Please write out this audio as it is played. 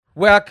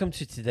Welcome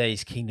to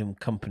today's Kingdom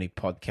Company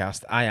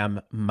podcast. I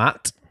am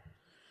Matt.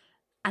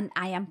 And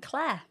I am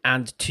Claire.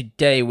 And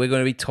today we're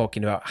going to be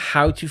talking about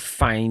how to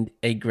find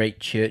a great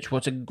church,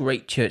 what a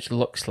great church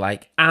looks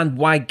like, and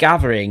why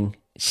gathering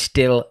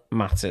still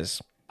matters.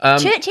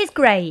 Church is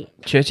great.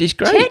 Church is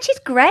great. Church is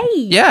great.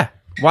 Yeah.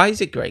 Why is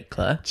it great,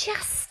 Claire?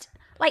 Just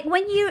like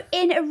when you're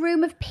in a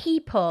room of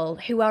people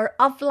who are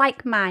of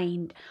like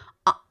mind,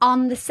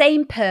 on the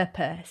same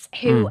purpose,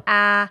 who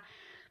are,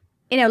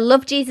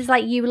 love Jesus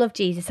like you love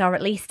Jesus, or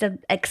at least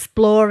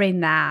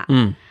exploring that.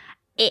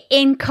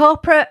 In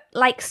corporate,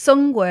 like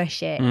sung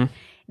worship,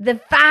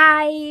 the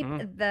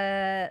vibe,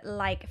 the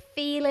like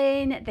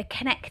feeling, the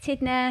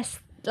connectedness,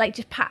 like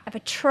just part of a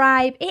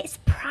tribe, it's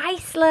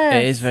priceless.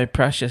 It is very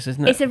precious,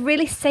 isn't it? It's a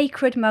really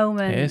sacred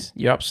moment. It is.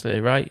 You're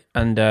absolutely right.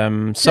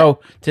 And so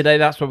today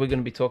that's what we're going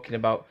to be talking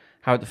about,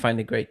 how to find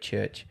a great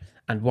church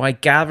and why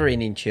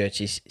gathering in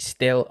churches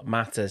still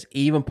matters,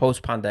 even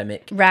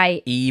post-pandemic,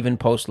 Right. even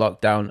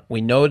post-lockdown.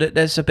 We know that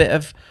there's a bit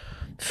of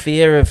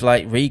fear of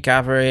like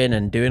regathering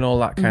and doing all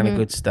that kind of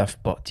good stuff,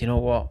 but do you know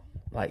what?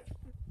 Like,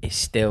 it's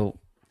still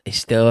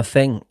a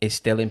thing. It's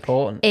still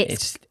important.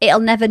 It'll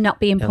never not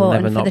be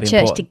important for the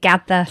church to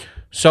gather.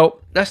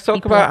 So let's talk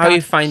People about how of you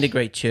God. find a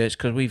great church,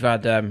 because we've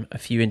had a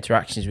few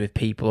interactions with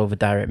people over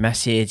direct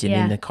message and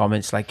in the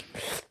comments like,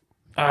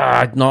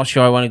 I'm not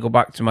sure I want to go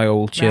back to my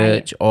old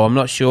church, or I'm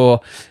not sure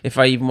if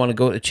I even want to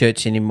go to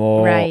church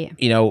anymore. Right.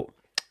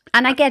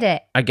 And I get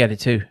it. I get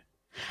it too.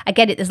 I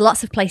get it. There's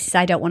lots of places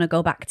I don't want to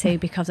go back to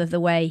because of the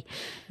way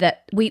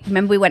that we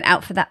went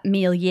out for that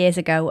meal years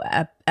ago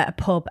at a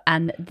pub,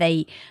 and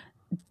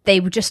they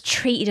were just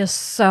treated us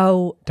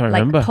so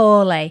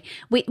poorly.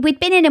 We'd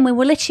been in and we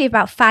were literally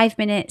about 5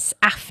 minutes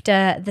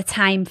after the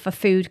time for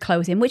food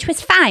closing, which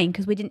was fine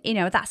because we didn't,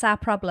 that's our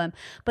problem.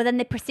 But then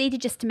they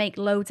proceeded just to make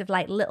loads of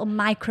like little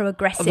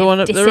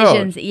microaggressive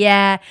decisions.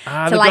 Yeah.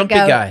 The to like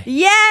grumpy guy.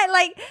 Yeah,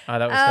 like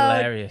that was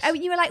hilarious.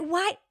 You were like,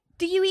 why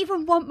do you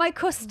even want my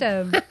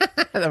custom?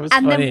 That was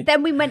and funny.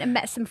 then we went and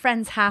met some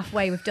friends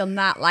halfway. We've done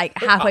that, like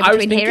halfway I was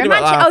between thinking here and about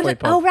the Manchester. halfway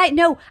point. Oh right,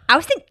 no, I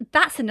was thinking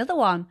that's another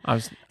one.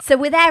 So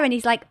we're there, and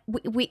he's like,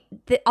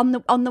 on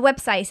the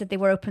website he said they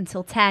were open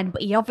till 10,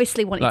 but he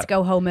obviously wanted to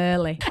go home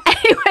early.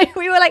 Anyway,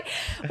 we were like,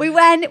 we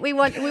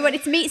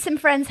wanted to meet some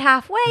friends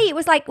halfway. It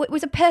was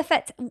a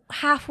perfect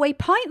halfway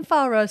point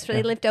for us. For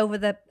they lived over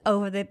the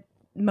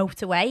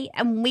motorway,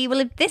 and we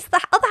lived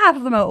the other half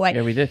of the motorway.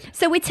 Yeah, we did.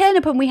 So we turn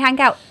up and we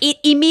hang out.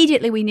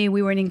 Immediately we knew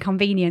we were an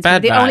inconvenience.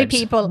 Bad we were the only vibes.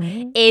 people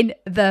in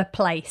the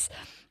place.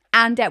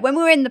 And when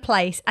we were in the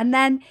place, and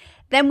then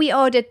we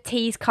ordered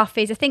teas,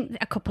 coffees, I think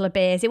a couple of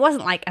beers. It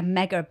wasn't like a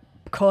mega,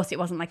 of course it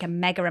wasn't like a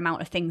mega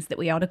amount of things that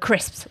we ordered.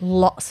 Crisps,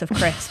 lots of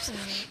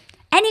crisps.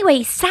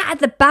 Anyway, sat at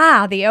the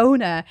bar, the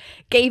owner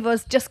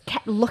just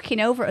kept looking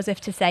over as if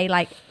to say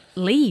like,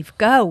 leave,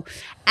 go.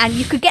 And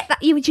you could get that.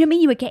 Do you know what I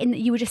mean?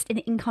 You were just an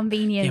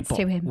inconvenience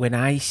to him. When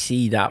I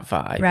see that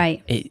vibe,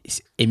 Right.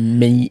 it's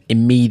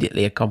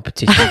immediately a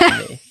competition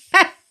for me.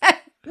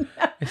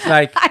 It's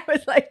like, I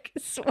was like,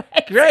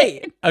 sweating.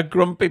 great, a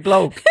grumpy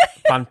bloke,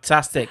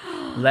 fantastic.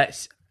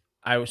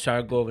 I was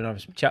trying to go over and have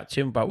a chat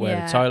to him about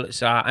where the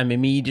toilets are. I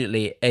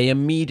immediately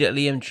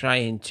am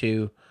trying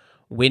to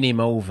win him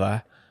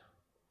over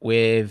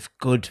with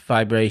good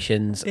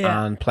vibrations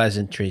and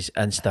pleasantries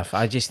and stuff.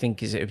 I just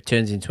think it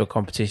turns into a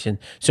competition.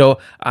 So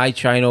I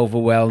try and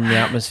overwhelm the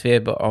atmosphere,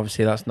 but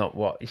obviously that's not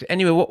what.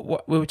 Anyway,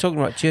 what we were talking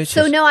about churches.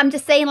 So no, I'm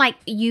just saying, like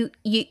you.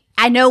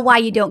 I know why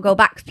you don't go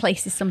back to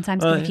places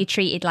sometimes, because if you're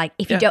treated like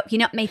you're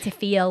not made to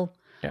feel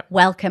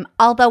welcome.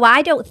 Although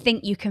I don't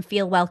think you can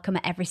feel welcome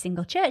at every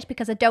single church,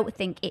 because I don't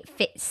think it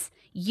fits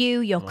you,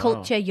 your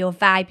culture, your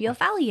vibe, your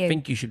value. I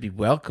think you should be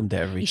welcomed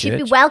at every church. You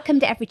should be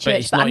welcomed at every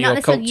church, but I'm not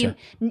necessarily. culture.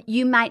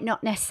 You might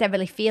not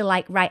necessarily feel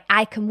like, right,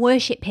 I can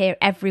worship here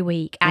every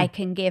week. I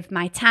can give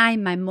my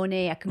time, my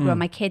money. I can grow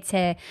my kids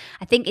here.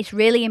 I think it's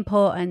really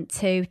important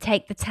to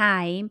take the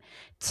time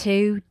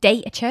to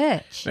date a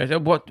church.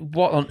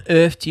 What on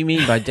earth do you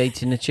mean by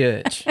dating a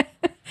church?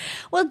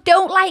 Well,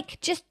 don't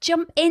just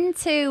jump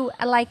into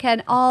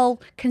an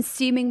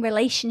all-consuming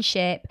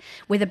relationship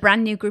with a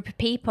brand new group of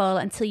people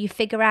until you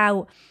figure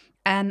out,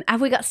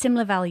 have we got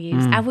similar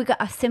values? Have we got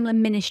a similar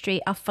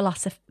ministry of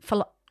philosophy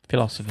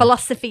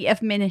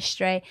of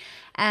ministry?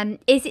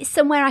 Is it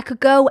somewhere I could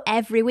go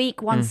every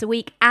week, once a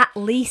week, at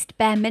least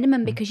bare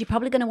minimum? Because you're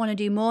probably going to want to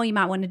do more. You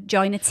might want to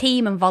join a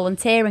team and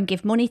volunteer and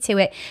give money to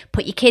it,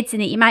 put your kids in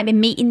it. You might be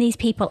meeting these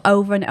people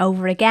over and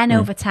over again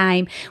over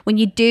time. When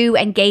you do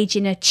engage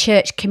in a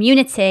church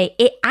community,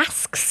 it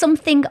asks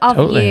something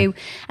of you.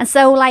 And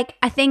so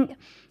I think,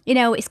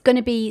 it's going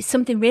to be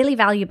something really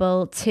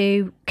valuable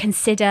to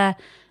consider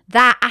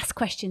that. Ask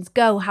questions,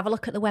 go have a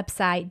look at the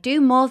website, do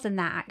more than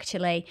that,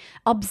 actually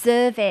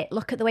observe it,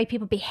 look at the way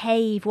people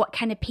behave, what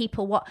kind of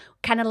people, what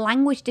kind of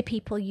language do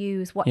people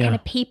use, what kind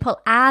of people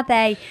are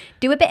they,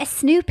 do a bit of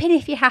snooping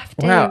if you have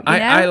to. Well,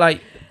 I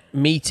like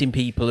meeting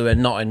people who are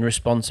not in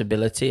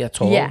responsibility at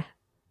all,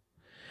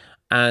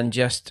 and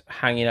just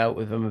hanging out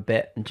with them a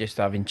bit and just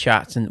having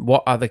chats. And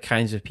what are the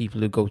kinds of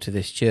people who go to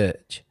this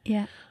church?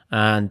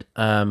 And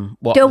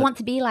what Don't want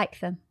to be like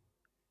them.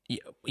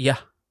 Yeah,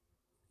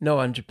 no,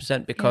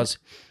 100%, because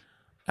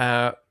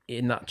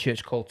in that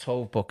Church Called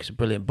Tove book, it's a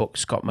brilliant book,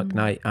 Scott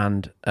McKnight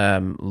and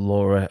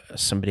Laura,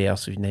 somebody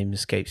else whose name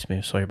escapes me,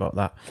 I'm sorry about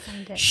that.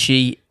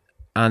 She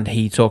and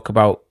he talk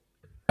about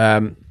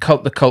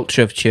the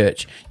culture of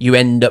church. You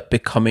end up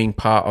becoming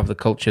part of the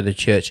culture of the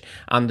church,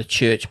 and the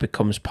church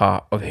becomes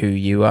part of who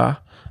you are.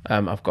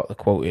 I've got the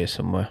quote here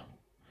somewhere.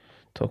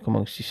 Talk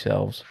amongst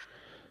yourselves.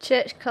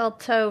 Church Called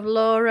Tove,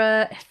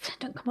 Laura.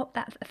 Don't come up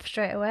that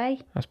straight away.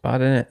 That's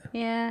bad, isn't it?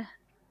 Yeah.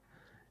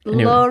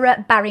 Anyway.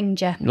 Laura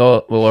Barringer.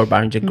 Laura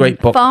Barringer,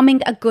 great book.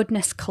 Forming a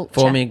Goodness Culture.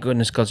 Forming a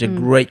Goodness Culture,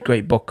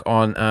 great book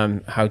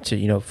on how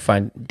to,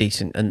 find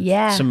decent and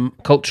some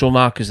cultural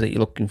markers that you're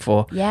looking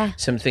for. Yeah.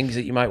 Some things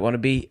that you might want to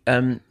be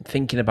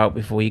thinking about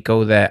before you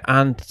go there,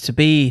 and to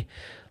be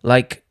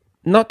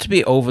not to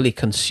be overly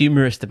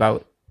consumerist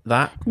about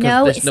that.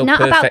 No, it's not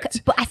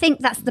about, but I think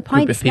that's the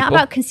point. It's not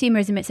about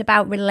consumerism. It's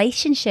about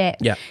relationship.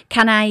 Yeah.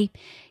 Can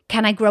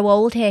I grow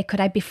old here? Could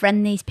I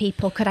befriend these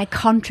people? Could I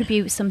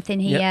contribute something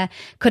here? Yeah.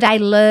 Could I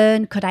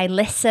learn? Could I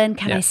listen?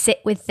 Can I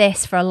sit with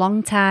this for a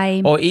long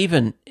time? Or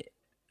even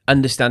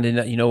understanding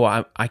that,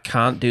 I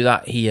can't do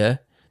that here.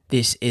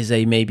 This is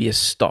maybe a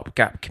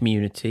stopgap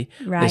community.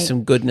 Right. There's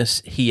some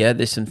goodness here.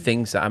 There's some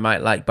things that I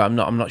might like, but I'm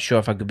not sure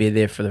if I could be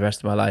there for the rest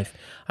of my life.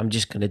 I'm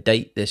just going to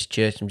date this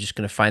church. I'm just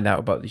going to find out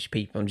about these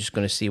people. I'm just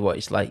going to see what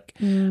it's like.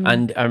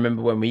 And I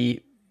remember when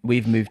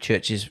we've moved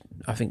churches,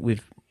 I think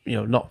we've,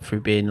 not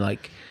through being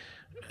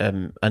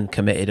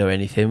uncommitted or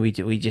anything. We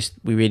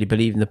really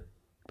believe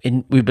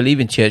we believe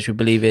in church. We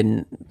believe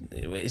in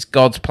it's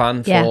God's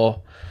plan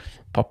for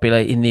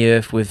populating the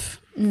earth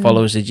with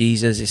followers of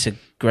Jesus. It's a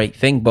great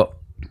thing, but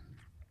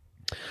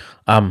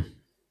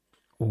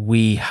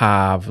we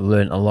have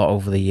learned a lot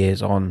over the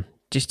years on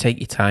just take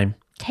your time,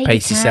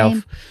 pace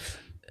yourself,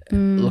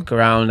 look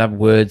around, have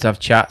words, have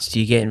chats. Do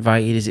you get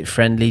invited? Is it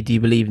friendly? Do you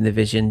believe in the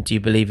vision? Do you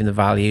believe in the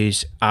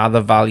values? Are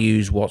the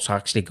values what's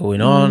actually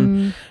going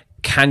on?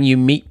 Can you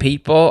meet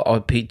people,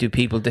 or do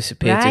people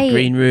disappear to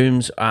green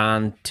rooms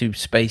and to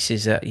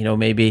spaces that,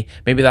 maybe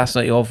that's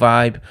not your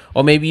vibe,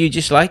 or maybe you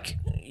just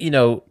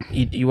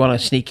you want to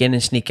sneak in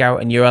and sneak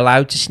out, and you're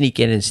allowed to sneak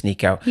in and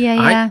sneak out.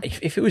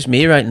 If it was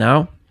me right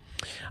now,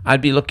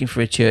 I'd be looking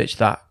for a church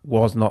that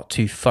was not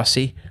too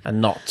fussy and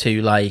not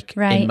too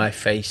in my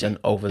face and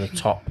over the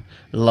top.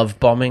 Love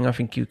bombing, I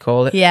think you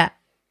call it. Yeah.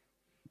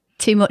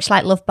 Too much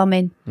like love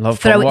bombing.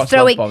 Love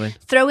bombing?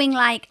 Throwing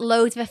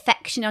loads of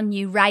affection on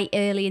you right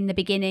early in the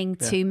beginning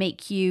to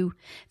make you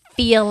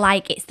feel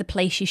like it's the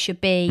place you should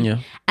be,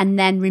 and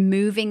then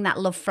removing that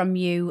love from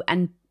you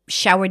and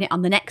showering it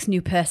on the next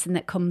new person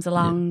that comes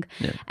along.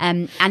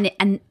 And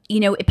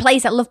it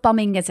plays that love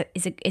bombing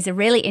is a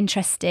really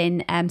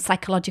interesting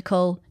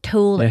psychological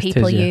tool that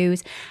people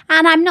use.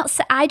 And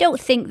I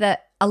don't think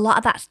that a lot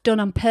of that's done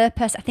on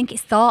purpose. I think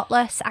it's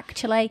thoughtless,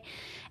 actually.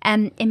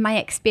 In my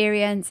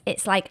experience,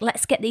 it's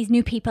let's get these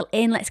new people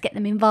in, let's get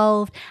them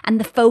involved. And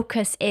the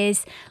focus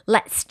is,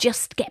 let's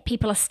just get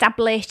people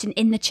established and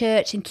in the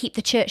church and keep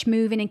the church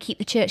moving and keep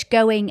the church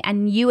going.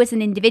 And you as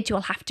an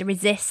individual have to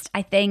resist,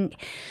 I think,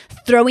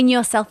 throwing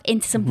yourself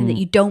into something that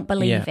you don't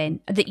believe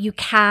in, that you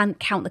can't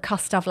count the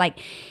cost of.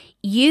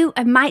 You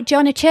might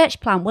join a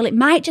church plant. Well, it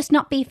might just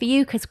not be for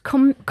you, because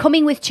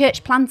coming with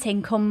church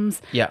planting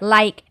comes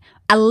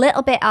a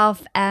little bit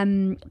of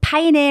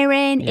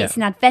pioneering. It's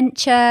an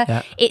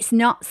adventure. It's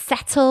not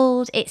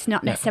settled. It's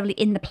not necessarily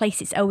in the place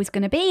it's always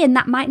going to be, and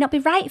that might not be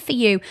right for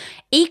you.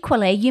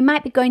 Equally, you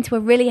might be going to a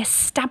really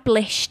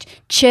established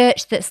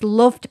church that's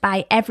loved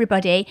by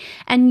everybody,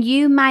 and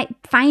you might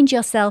find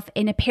yourself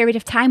in a period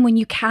of time when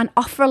you can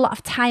offer a lot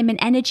of time and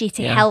energy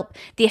to help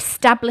the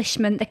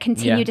establishment, the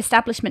continued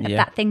establishment of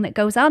that thing that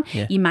goes on.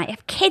 You might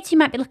have kids. You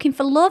might be looking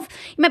for love.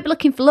 You might be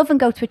looking for love and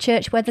go to a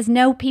church where there's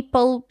no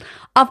people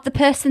of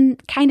the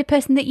kind of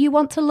person that you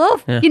want to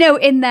love,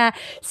 in there.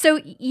 So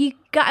you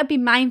got to be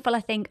mindful, I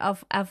think,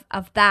 of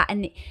that.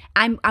 And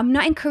I'm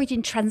not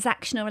encouraging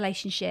transactional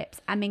relationships.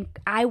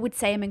 I would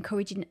say I'm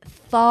encouraging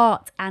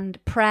thought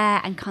and prayer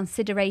and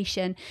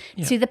consideration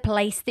to the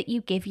place that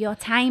you give your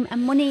time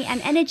and money and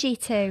energy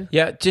to.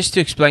 Yeah, just to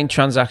explain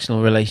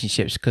transactional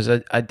relationships, because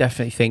I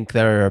definitely think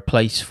there are a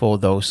place for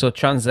those. So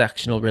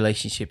transactional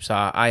relationships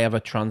I have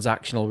a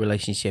transactional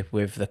relationship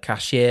with the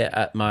cashier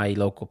at my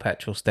local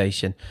petrol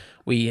station.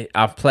 We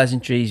have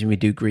pleasantries and we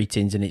do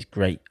greetings, and it's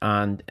great.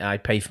 And I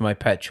pay for my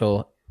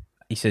petrol.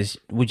 He says,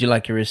 "Would you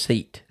like a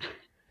receipt?"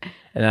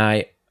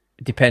 And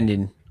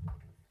depending,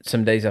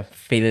 some days I'm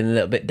feeling a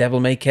little bit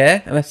devil may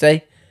care, and I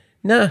say,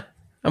 "Nah,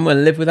 I'm going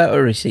to live without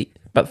a receipt,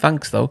 but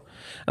thanks though."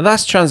 And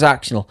that's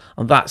transactional,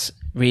 and that's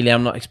really,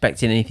 I'm not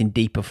expecting anything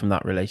deeper from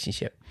that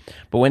relationship.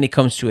 But when it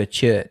comes to a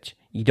church,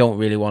 you don't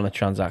really want a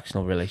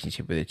transactional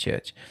relationship with a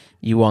church.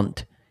 You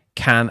want,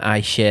 can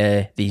I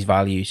share these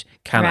values?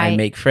 Can I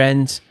make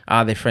friends?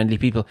 Are they friendly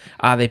people?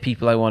 Are they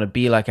people I want to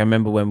be like? I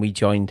remember when we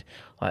joined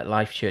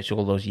Life Church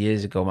all those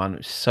years ago, man. It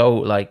was so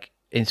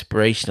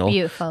inspirational.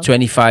 Beautiful.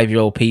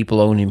 25-year-old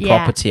people owning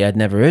property. I'd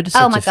never heard of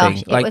such a thing.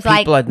 It was like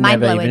people had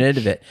never mind-blowing. even heard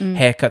of it.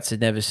 Haircuts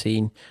I'd never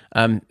seen.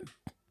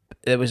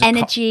 There was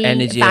Energy,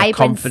 a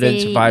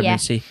confidence, vibrancy,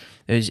 vibrancy.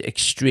 It was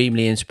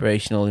extremely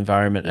inspirational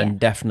environment, and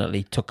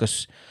definitely took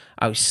us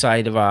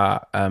outside of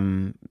our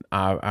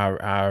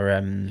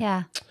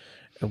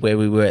where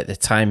we were at the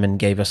time, and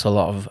gave us a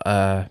lot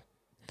of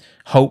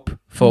hope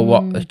for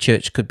what the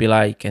church could be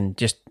like, and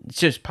it's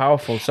just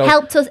powerful. So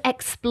helped us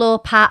explore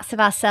parts of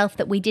ourselves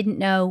that we didn't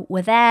know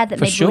were there, that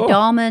maybe were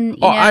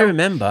dormant. I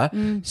remember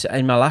in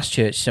my last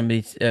church,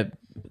 a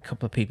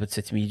couple of people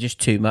said to me, "You're just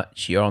too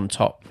much. You're on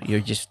top. You're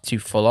just too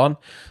full on."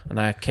 And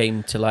I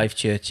came to Life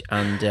Church,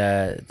 and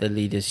the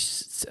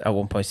leaders at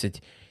one point said,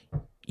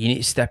 "You need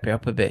to step it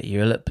up a bit.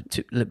 You're a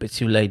little bit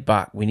too laid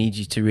back. We need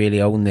you to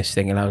really own this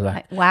thing." And I was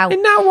like, wow.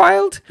 Isn't that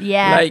wild?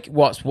 Yeah. Like,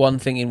 what's one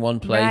thing in one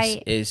place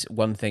is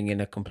one thing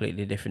in a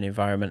completely different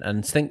environment.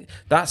 And think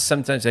that's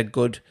sometimes a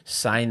good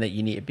sign that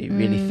you need to be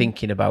really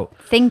thinking about.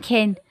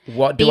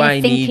 What do I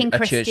need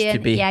a church to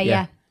be?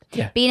 Yeah.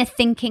 Being a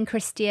thinking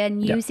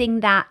Christian, using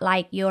that,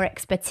 like, your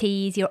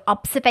expertise, your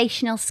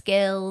observational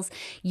skills,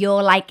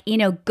 your, like,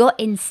 gut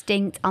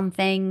instinct on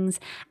things,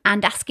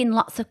 and asking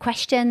lots of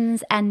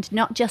questions, and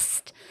not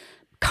just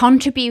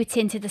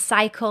contributing to the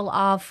cycle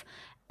of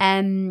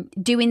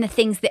doing the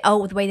things the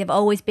way they've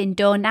always been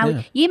done.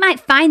 Now, you might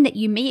find that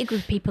you meet a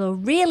group of people who are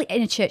really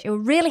in a church, who are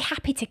really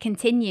happy to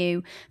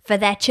continue for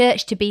their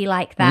church to be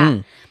like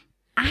that.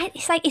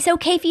 It's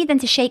okay for you then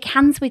to shake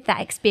hands with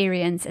that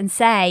experience and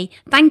say,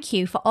 thank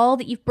you for all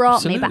that you've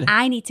brought me, but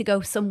I need to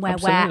go somewhere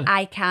where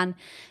I can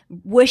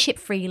worship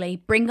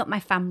freely, bring up my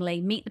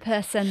family, meet the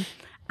person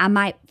I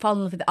might fall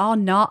in love with, or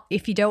not,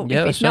 if you don't,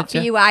 if it's not for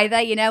you either,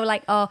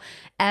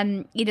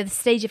 the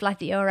stage of life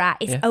that you're at,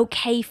 it's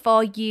okay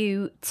for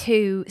you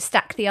to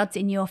stack the odds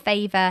in your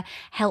favor,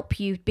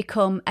 help you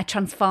become a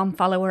transformed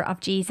follower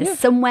of Jesus,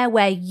 somewhere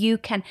where you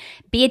can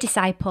be a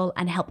disciple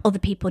and help other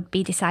people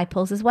be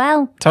disciples as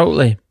well.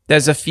 Totally.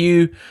 There's a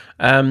few,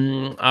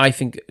 I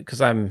think,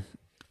 because I'm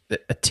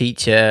a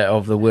teacher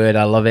of the word,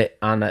 I love it,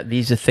 and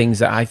these are things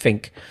that I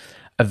think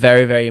are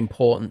very, very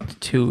important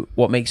to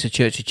what makes a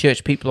church a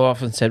church. People have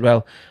often said,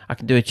 well, I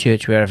can do a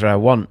church wherever I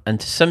want, and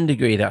to some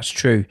degree that's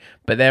true,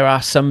 but there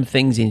are some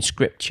things in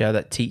scripture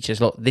that teach us,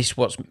 look, this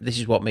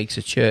is what makes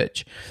a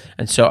church.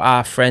 And so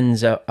our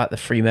friends at the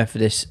Free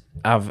Methodist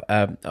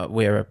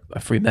we're a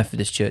Free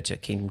Methodist church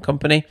at Kingdom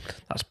Company.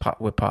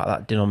 We're part of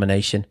that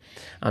denomination,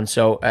 and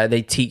so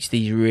they teach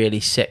these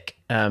really sick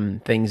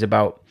things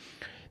about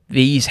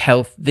these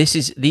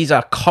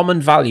are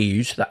common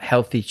values that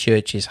healthy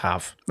churches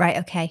have. Right,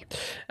 okay.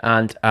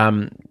 And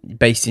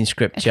based in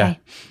scripture. Okay.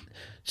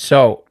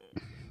 So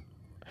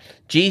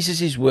Jesus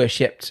is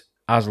worshipped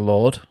as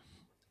Lord.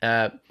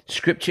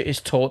 Scripture is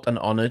taught and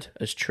honored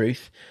as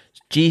truth.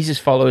 Jesus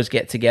followers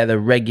get together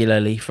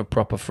regularly for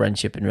proper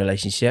friendship and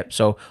relationship.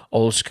 So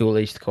old school,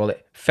 they used to call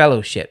it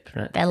fellowship.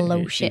 Right?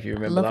 Fellowship. If you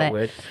remember Love that it.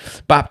 word.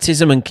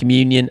 Baptism and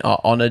communion are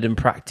honored and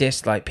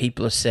practiced. Like,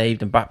 people are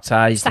saved and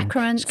baptized.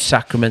 Sacraments. And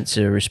sacraments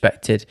are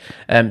respected.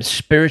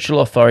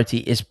 Spiritual authority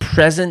is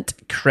present,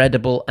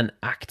 credible, and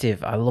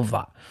active. I love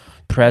that.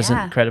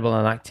 Present, credible,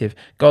 and active.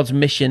 God's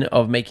mission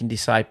of making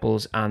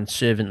disciples and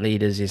servant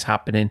leaders is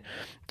happening,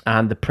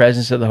 and the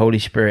presence of the Holy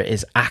Spirit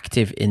is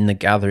active in the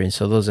gathering.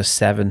 So those are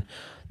 7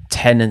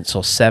 tenets,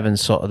 or 7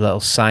 sort of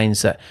little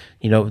signs that,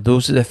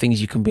 those are the things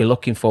you can be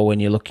looking for when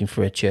you're looking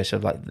for a church.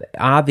 Of like,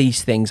 are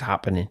these things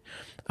happening?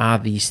 Are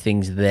these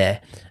things there?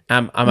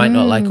 I might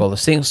not like all the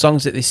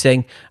songs that they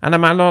sing, and I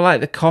might not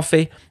like the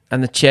coffee,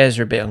 and the chairs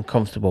are a bit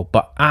uncomfortable,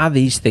 but are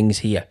these things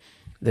here?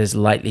 There's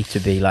likely to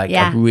be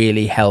a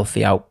really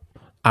healthy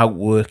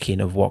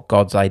outworking of what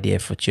God's idea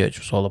for church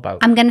was all about.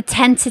 I'm going to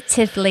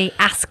tentatively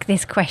ask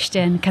this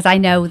question, because I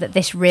know that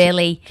this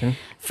really,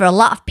 for a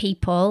lot of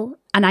people,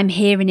 and I'm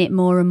hearing it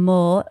more and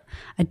more,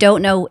 I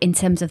don't know in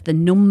terms of the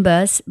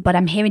numbers, but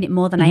I'm hearing it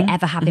more than I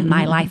ever have in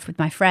my life with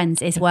my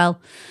friends, is,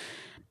 well,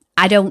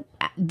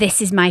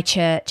 this is my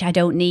church. I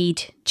don't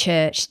need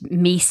church.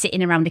 Me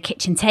sitting around a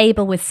kitchen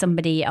table with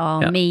somebody,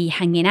 or me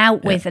hanging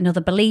out with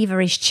another believer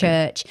is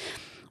church.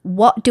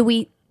 What do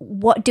we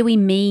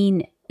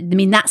mean? I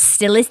mean, that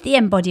still is the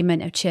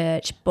embodiment of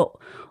church, but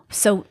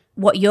so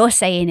what you're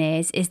saying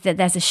is that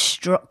there's a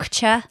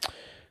structure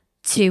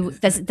to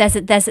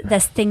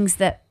there's things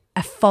that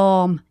a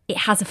form. It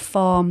has a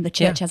form. The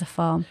church has a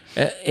form.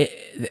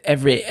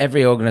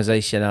 Every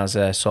organization has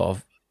a sort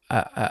of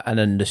an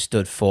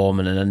understood form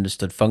and an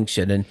understood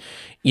function, and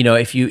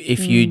if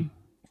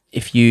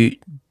you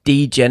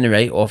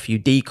degenerate, or if you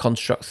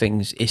deconstruct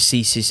things, it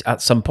ceases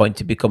at some point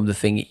to become the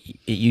thing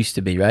it used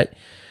to be, right?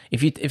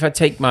 If I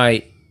take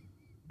my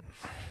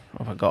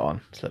what have I got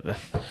on? Slippers.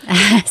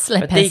 If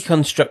I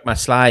deconstruct my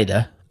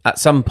slider, at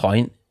some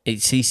point,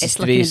 it ceases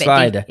to be a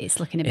slider. It's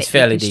looking a bit. It's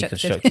fairly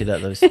deconstructed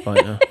at this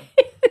point. Huh?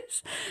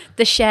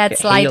 The shared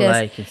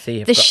sliders.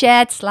 The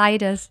shared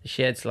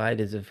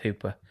sliders of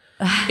Hooper.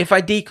 If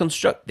I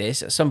deconstruct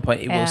this, at some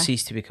point, it will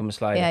cease to become a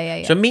slider.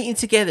 Yeah. So meeting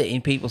together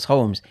in people's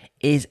homes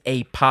is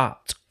a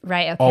part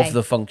of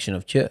the function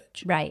of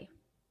church. Right.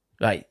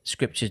 right?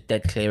 Scripture's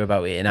dead clear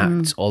about it in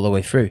Acts all the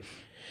way through.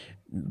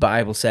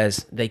 Bible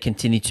says they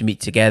continue to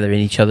meet together in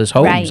each other's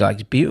homes. Right. Like,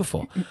 it's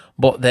beautiful.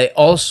 But they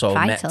also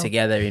met Vital.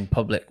 together in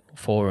public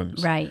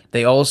forums. Right.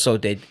 They also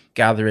did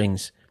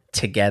gatherings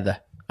together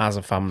as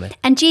a family.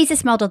 And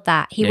Jesus modeled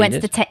that. He Yeah, went he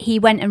to did. he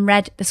went and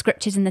read the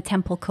scriptures in the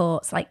temple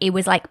courts. Like, it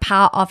was like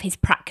part of his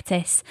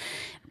practice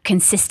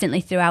consistently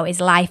throughout his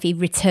life. He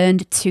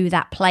returned to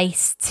that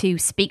place to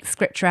speak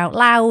scripture out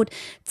loud,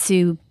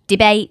 to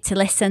debate, to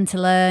listen, to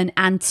learn,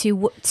 and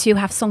to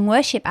have sung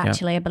worship,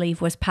 actually, I believe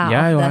was part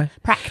of the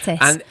practice.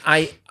 And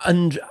I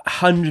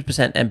 100%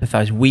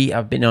 empathise. We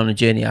have been on a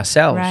journey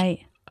ourselves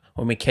Right.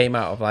 when we came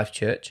out of Life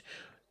Church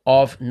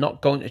of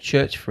not going to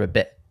church for a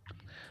bit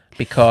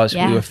because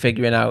Yeah. we were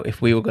figuring out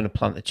if we were going to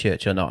plant the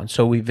church or not. And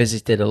so we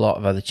visited a lot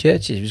of other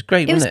churches. It was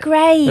great, It was wasn't it?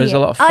 great. It was a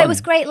lot of fun. Oh, it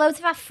was great. Loads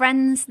of our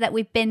friends that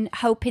we've been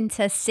hoping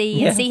to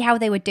see Yeah. and see how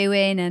they were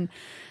doing and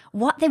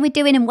what they were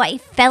doing and what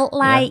it felt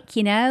like,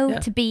 you know, Yeah.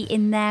 to be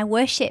in their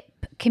worship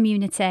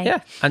community.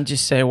 Yeah, and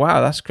just say, "Wow,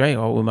 that's great."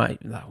 Or we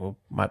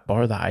might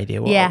borrow that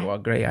idea. What a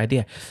great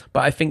idea!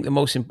 But I think the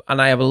most,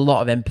 and I have a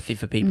lot of empathy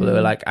for people who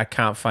are like, "I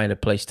can't find a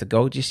place to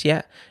go just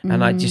yet,"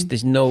 and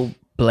there's no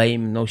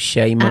blame, no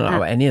shame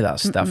or any of that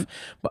stuff.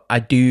 But I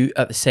do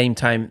at the same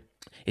time,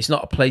 it's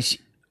not a place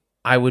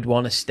I would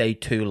want to stay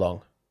too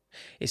long.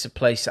 It's a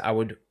place that I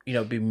would,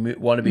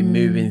 want to be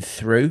moving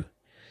through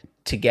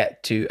to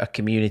get to a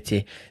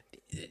community.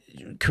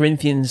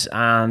 Corinthians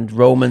and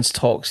Romans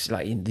talks,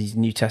 like in these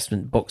New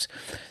Testament books,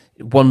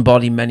 one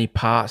body, many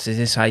parts. There's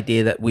this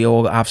idea that we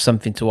all have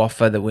something to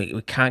offer, that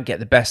we can't get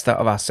the best out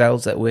of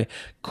ourselves, that we're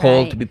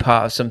called Right. to be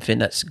part of something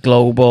that's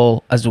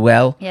global as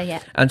well. Yeah.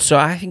 And so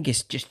I think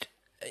it's just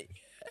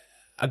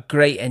a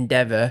great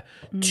endeavor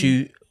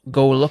to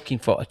go looking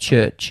for a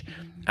church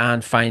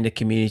and find a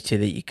community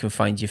that you can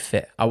find your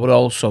fit. I would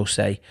also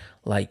say,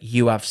 like,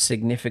 you have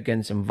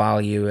significance and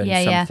value and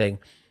something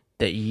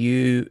that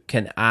you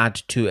can add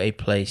to a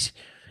place.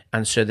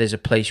 And so there's a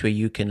place where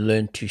you can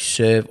learn to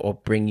serve or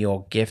bring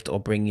your gift or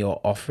bring your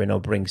offering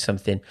or bring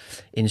something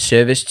in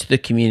service to the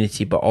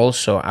community, but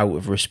also out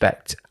of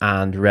respect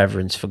and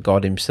reverence for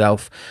God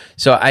himself.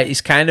 So it's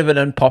kind of an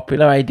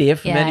unpopular idea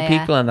for many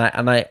people. And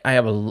I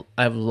have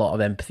a lot of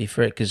empathy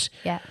for it because,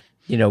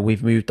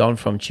 we've moved on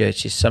from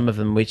churches, some of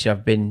them which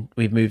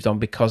we've moved on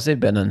because they've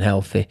been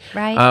unhealthy.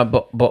 Right.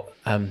 But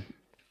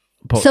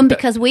Some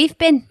because we've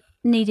been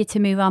needed to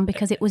move on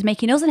because it was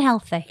making us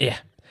unhealthy. Yeah.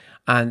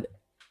 And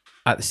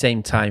at the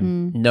same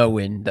time,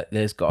 knowing that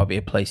there's got to be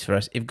a place for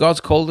us. If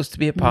God's called us to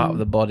be a part of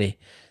the body,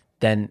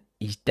 then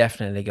he's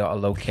definitely got a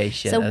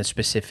location and a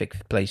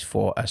specific place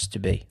for us to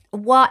be.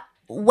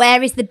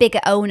 Where is the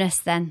bigger onus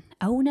then?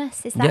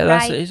 Onus, is that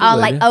right? Is Or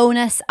like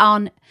onus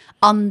on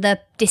the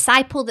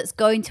disciple that's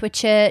going to a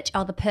church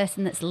or the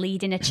person that's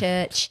leading a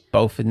church?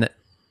 Both, isn't it?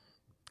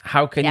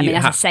 How can you...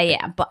 as I say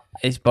it, but...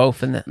 It's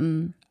both, isn't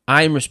it?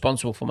 I'm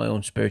responsible for my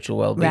own spiritual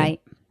well-being.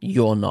 Right.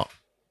 You're not.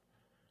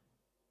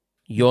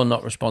 You're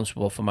not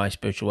responsible for my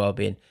spiritual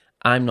well-being.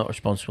 I'm not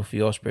responsible for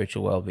your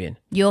spiritual well-being.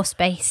 Your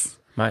space.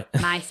 My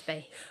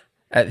space.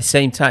 At the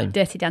same time...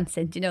 Dirty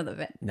Dancing. Do you know that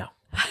bit? No.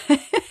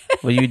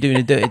 Were you doing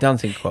a Dirty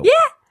Dancing quote? Yeah.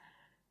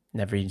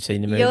 Never even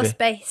seen the movie. Your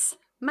space.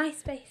 My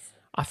space.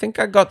 I think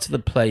I got to the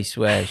place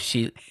where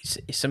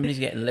somebody's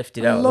getting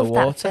lifted out of the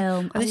water. That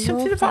film. And there's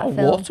something about a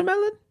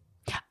watermelon.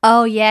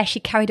 Oh, yeah. She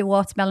carried a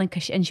watermelon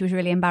and she was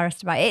really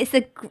embarrassed about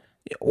it.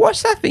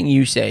 What's that thing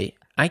you say?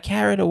 I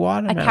carried a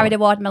watermelon. I carried a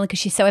watermelon because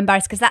she's so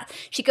embarrassed because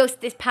she goes to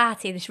this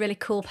party, this really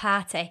cool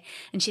party,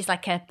 and she's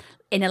like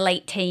in her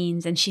late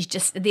teens, and she's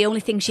just the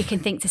only thing she can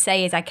think to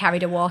say is I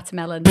carried a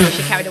watermelon.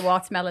 She carried a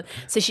watermelon,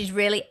 so she's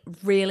really,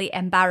 really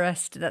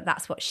embarrassed that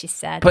that's what she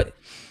said. But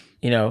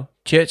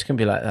church can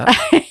be like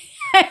that.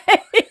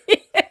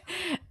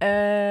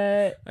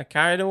 I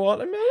carried a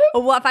watermelon.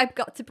 Or what have I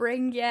got to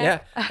bring?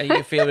 Yeah. And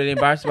you feel really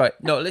embarrassed about it.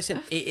 No,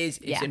 listen, it's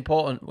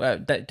important. Well,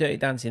 Dirty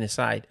Dancing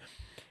aside,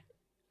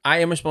 I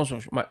am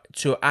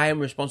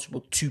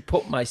responsible to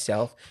put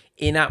myself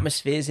in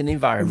atmospheres and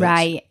environments.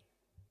 Right.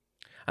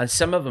 And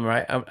some of them,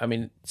 right? I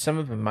mean, some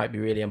of them might be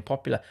really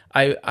unpopular.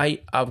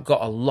 I've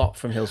got a lot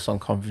from Hillsong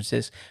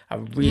conferences. I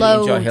really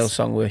enjoy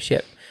Hillsong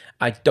worship.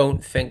 I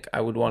don't think I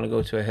would want to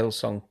go to a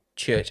Hillsong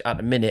church at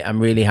the minute. I'm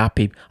really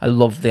happy. I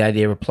love the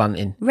idea of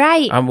planting.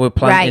 Right. And we're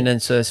planting,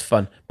 and so it's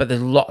fun. But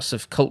there's lots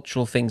of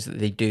cultural things that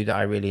they do that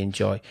I really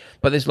enjoy.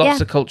 But there's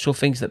lots of cultural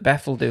things that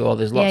Bethel do, or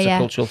there's lots of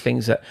cultural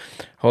things that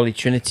Holy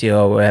Trinity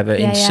or whatever,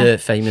 insert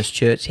famous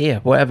church here,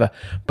 whatever.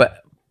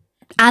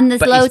 And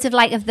there's loads of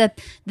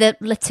the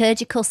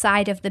liturgical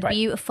side of the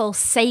beautiful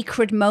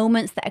sacred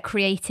moments that are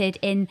created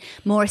in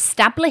more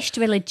established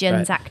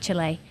religions.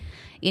 Actually,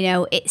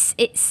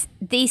 it's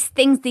these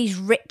things, these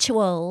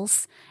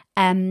rituals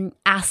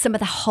are some of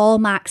the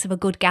hallmarks of a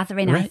good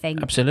gathering. I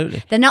think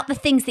absolutely they're not the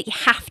things that you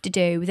have to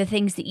do; the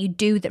things that you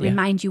do that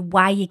remind you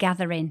why you're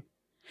gathering.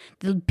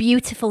 The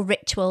beautiful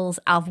rituals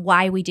of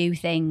why we do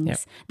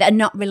things that are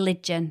not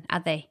religion,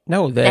 are they?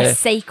 No, they're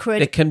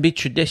sacred. They can be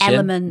tradition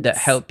elements that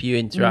help you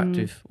interact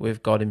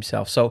with God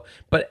himself. So,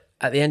 but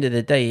at the end of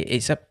the day,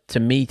 it's up to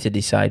me to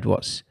decide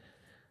what's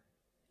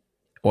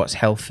what's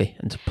healthy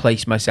and to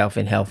place myself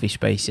in healthy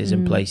spaces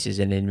and places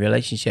and in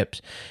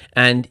relationships.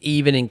 And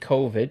even in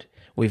COVID,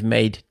 we've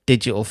made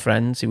digital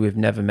friends who we've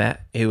never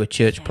met, who are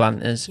church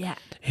planters,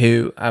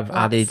 who have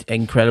added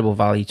incredible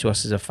value to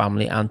us as a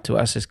family and to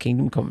us as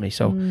Kingdom Company.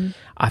 So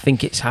I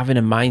think it's having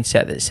a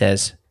mindset that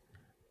says,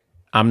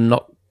 I'm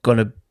not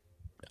gonna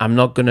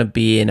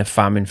be in a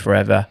famine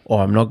forever,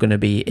 or I'm not gonna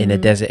be in a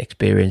desert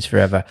experience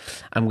forever.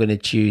 I'm gonna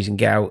choose and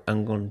get out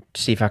and go and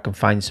see if I can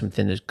find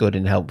something that's good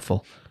and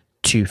helpful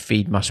to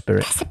feed my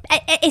spirit.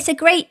 It's a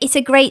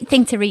great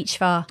thing to reach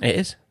for. It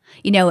is.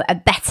 You know, a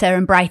better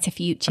and brighter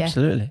future.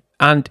 Absolutely.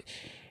 And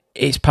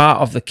it's part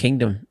of the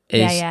kingdom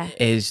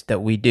is that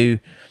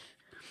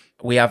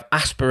we have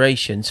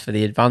aspirations for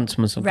the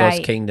advancements of God's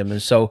kingdom.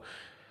 And so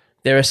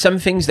there are some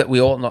things that we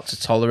ought not to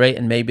tolerate,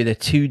 and maybe they're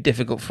too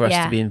difficult for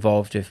us to be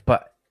involved with,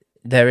 but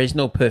there is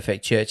no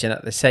perfect church. And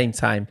at the same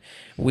time,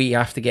 we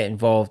have to get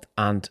involved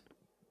and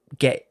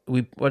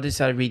what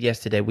did I read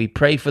yesterday? We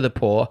pray for the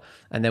poor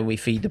and then we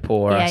feed the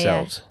poor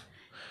ourselves.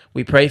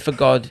 We pray for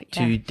God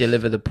to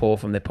deliver the poor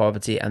from their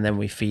poverty, and then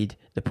we feed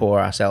the poor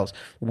ourselves.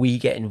 We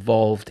get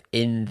involved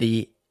in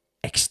the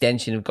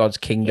extension of God's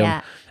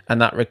kingdom,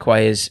 and that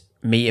requires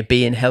me to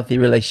be in healthy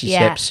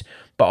relationships,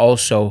 but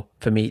also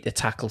for me to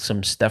tackle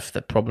some stuff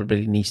that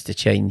probably needs to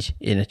change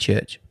in a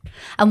church.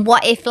 And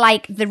what if,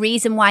 like, the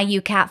reason why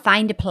you can't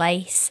find a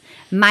place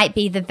might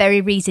be the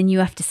very reason you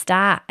have to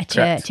start a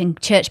church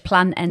and church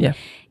plant and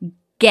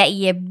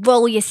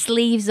roll your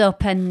sleeves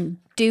up and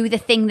do the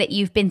thing that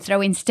you've been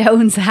throwing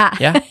stones at.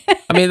 Yeah.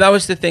 I mean, that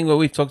was the thing that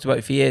we've talked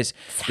about for years.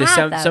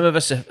 Hard, some of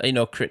us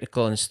are,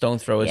 critical and stone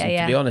throwers. And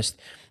to be honest,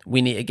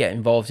 we need to get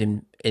involved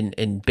in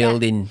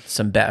building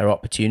some better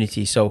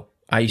opportunities. So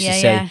I used to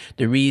say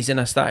the reason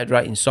I started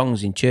writing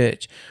songs in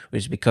church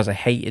was because I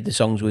hated the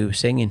songs we were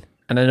singing.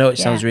 And I know it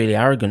sounds really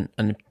arrogant,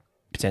 and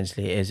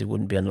potentially it is. It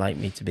wouldn't be unlike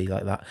me to be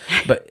like that.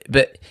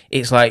 But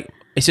it's like,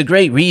 it's a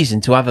great reason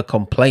to have a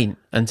complaint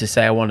and to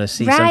say I want to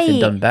see something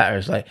done better.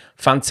 It's like,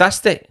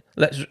 fantastic.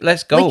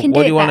 Let's go. What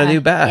do you want to do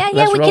better?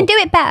 Yeah, we can do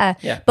it better.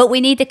 Yeah. But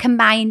we need the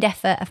combined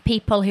effort of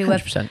people who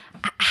 100%.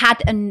 have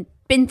had and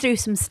been through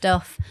some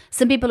stuff.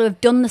 Some people who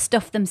have done the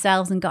stuff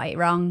themselves and got it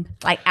wrong.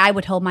 Like, I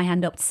would hold my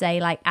hand up to say,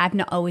 like, I've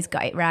not always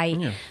got it right.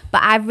 Yeah.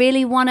 But I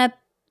really want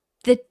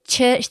the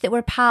church that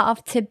we're part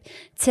of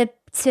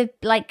to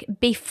like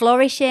be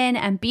flourishing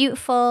and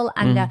beautiful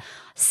and a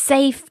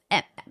safe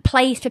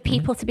place for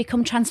people to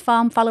become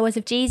transformed followers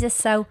of Jesus.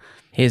 So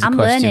here's I'm a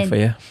question learning. for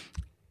you.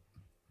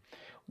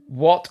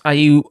 What are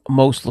you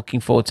most looking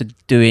forward to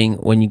doing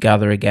when you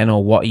gather again,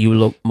 or what are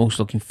you most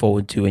looking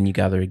forward to when you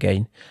gather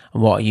again,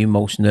 and what are you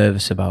most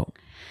nervous about?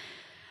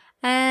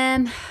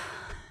 I'm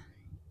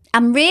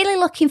really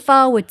looking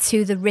forward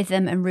to the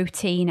rhythm and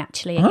routine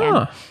actually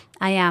again.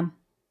 I am.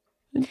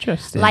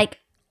 Interesting. Like,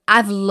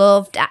 I've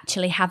loved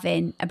actually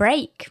having a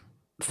break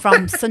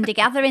from Sunday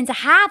gatherings.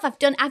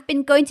 I've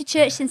been going to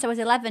church since I was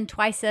 11,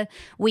 twice a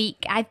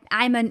week.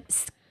 I'm a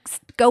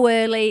go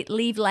early,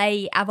 leave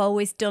late. I've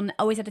always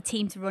had a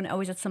team to run,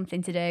 always had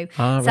something to do.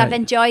 I've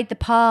enjoyed the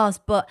pause,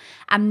 but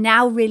I'm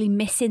now really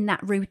missing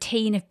that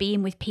routine of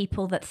being with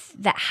people that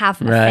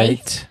have a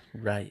faith.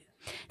 Right.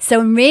 So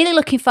I'm really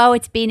looking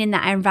forward to being in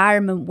that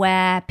environment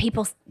where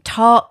people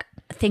talk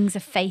things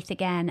of faith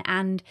again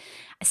and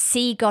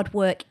see God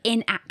work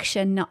in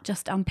action, not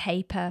just on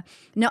paper,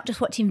 not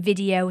just watching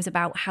videos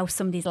about how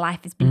somebody's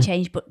life has been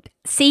changed, but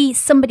see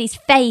somebody's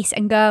face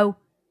and go,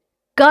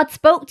 God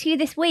spoke to you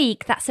this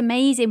week. That's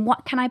amazing.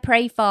 What can I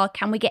pray for?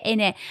 Can we get in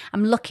it?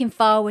 I'm looking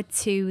forward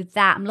to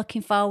that. I'm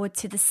looking forward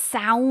to the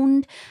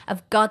sound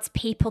of God's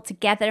people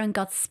together and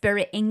God's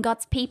spirit in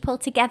God's people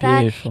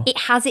together. Beautiful. It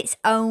has its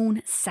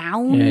own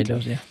sound. Yeah, it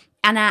does, yeah.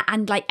 And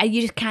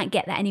you just can't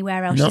get that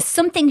anywhere else. No. There's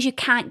some things you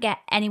can't get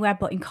anywhere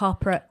but in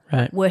corporate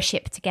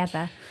worship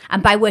together.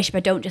 And by worship,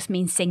 I don't just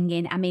mean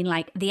singing. I mean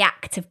like the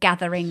act of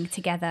gathering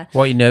together.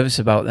 What are you nervous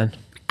about then?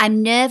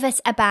 I'm nervous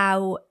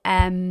about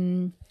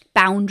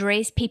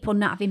boundaries, people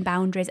not having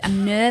boundaries.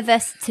 I'm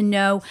nervous to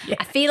know. Yes.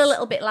 I feel a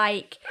little bit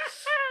like...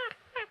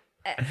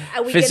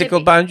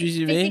 physical boundaries,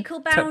 you mean? Physical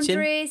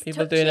boundaries, touching,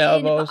 people doing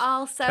elbows, but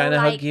also trying to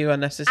hug you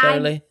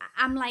unnecessarily.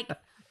 I'm like,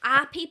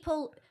 are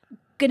people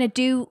going to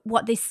do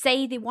what they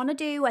say they want to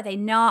do? Are they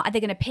not? Are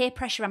they going to peer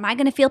pressure? Am I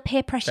going to feel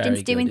peer pressured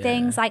into doing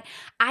things? Like,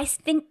 I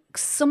think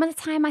some of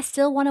the time I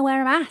still want to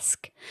wear a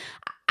mask.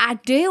 I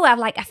do.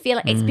 I feel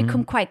like it's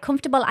become quite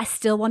comfortable. I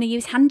still want to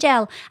use hand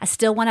gel. I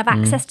still want to have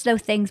access to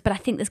those things, but I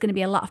think there's going to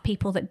be a lot of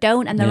people that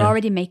don't, and they're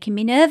already making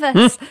me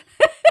nervous.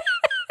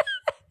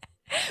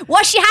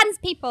 Wash your hands,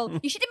 people.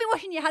 You should have been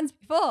washing your hands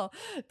before,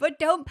 but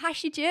don't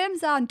pass your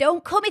germs on.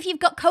 Don't come if you've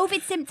got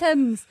COVID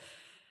symptoms.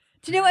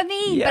 Do you know what I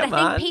mean? Yeah, but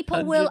I think people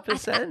 100%.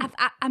 will.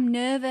 I'm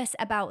nervous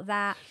about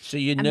that. So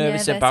you're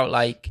nervous about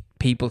like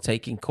people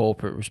taking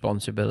corporate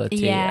responsibility.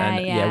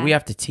 Yeah, we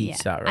have to teach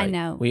that, right? I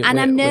know.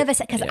 I'm nervous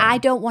because I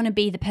don't want to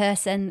be the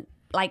person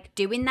like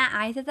doing that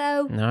either,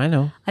 though. No, I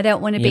know. I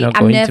don't want to be.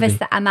 I'm nervous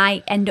that I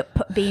might end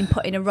up being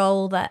put in a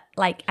role that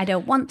like I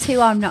don't want to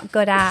or I'm not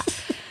good at.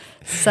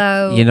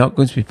 So you're not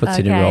going to be put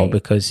in a role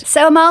because.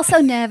 So I'm also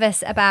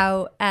nervous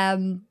about.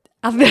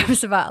 I'm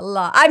nervous about a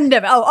lot. I'm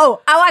nervous.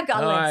 I've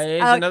got a list.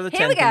 Here's another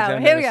here we 10 go.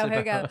 things Here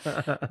we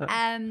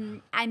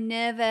go. I'm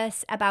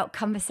nervous about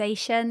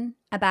conversation,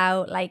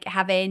 about like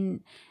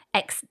having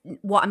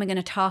what am I going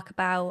to talk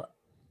about?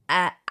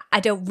 I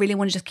don't really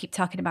want to just keep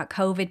talking about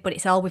COVID, but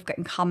it's all we've got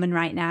in common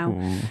right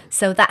now.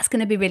 So that's going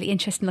to be really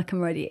interesting. Like I'm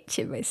already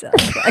itching myself.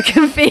 I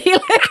can feel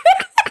it.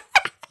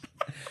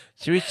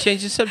 Should we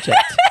change the subject?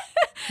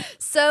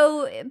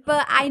 So,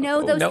 but I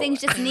know those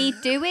things just need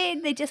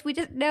doing. We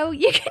just know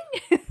you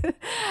can.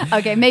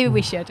 Okay, maybe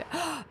we should.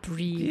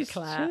 Breathe,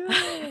 Claire.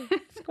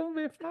 It's going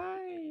to be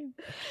fine.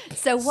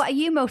 So what are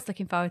you most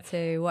looking forward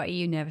to? What are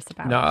you nervous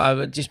about? No, I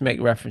would just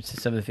make reference to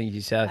some of the things you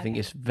said. I think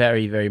it's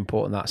very, very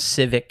important, that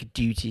civic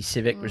duty,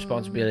 civic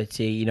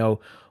responsibility. You know,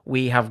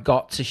 we have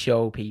got to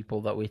show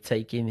people that we're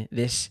taking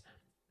this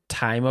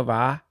time of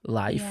our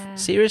life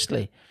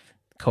seriously.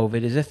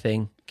 COVID is a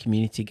thing.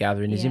 Community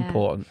gathering is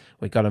important.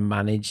 We've got to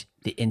manage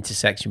the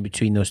intersection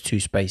between those two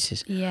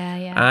spaces.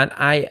 And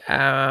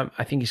I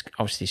think it's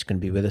going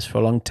to be with us for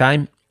a long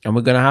time, and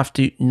we're going to have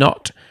to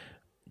not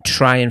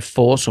try and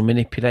force or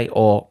manipulate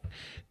or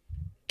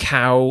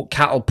cattle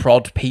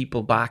prod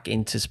people back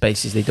into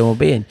spaces they don't want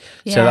to be in.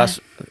 So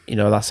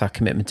that's our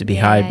commitment to be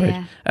hybrid.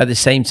 At the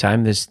same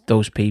time, there's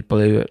those people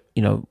who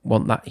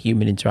want that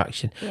human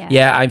interaction.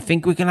 I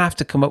think we're going to have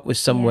to come up with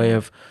some way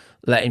of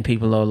letting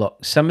people know,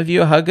 look, some of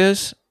you are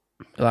huggers,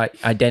 like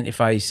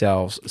identify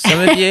yourselves. Some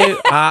of you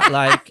are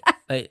like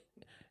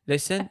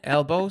listen,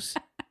 elbows,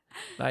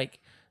 like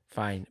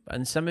fine.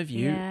 And some of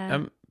you,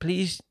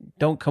 please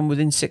don't come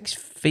within 6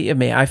 feet of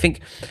me. I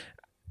think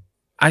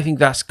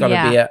that's got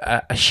to be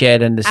a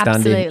shared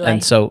understanding. Absolutely.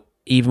 And so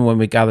even when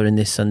we're gathering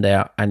this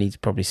Sunday, I need to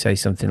probably say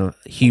something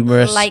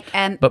humorous,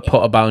 but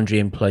put a boundary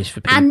in place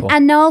for people.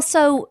 And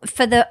also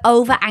for the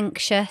over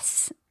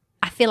anxious.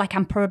 I feel like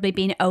I'm probably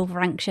being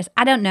over anxious.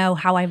 I don't know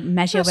how I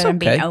measure whether I'm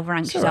being over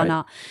anxious or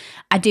not.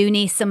 I do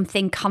need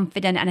something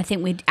confident, and I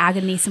think we are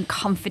going to need some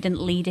confident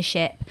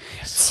leadership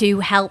to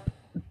help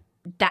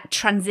that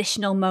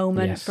transitional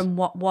moment from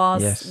what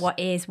was, what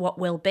is, what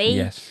will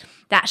be.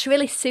 That's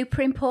really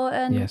super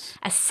important.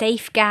 A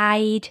safe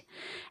guide,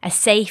 a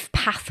safe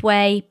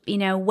pathway,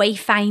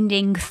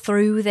 wayfinding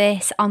through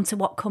this onto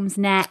what comes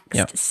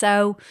next.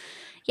 So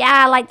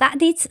like that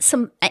needs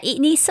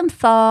some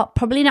thought,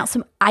 probably not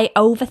some, I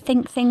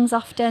overthink things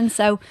often.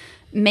 So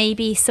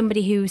maybe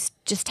somebody who's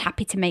just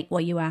happy to make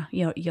what you are,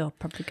 you're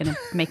probably going to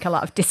make a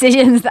lot of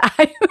decisions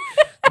that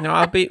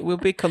we'll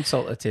be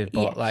consultative,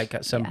 but like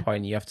at some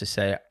point you have to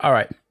say, all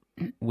right,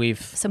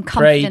 we've some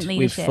prayed, leadership.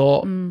 we've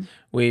thought,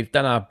 we've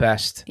done our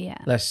best.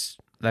 Let's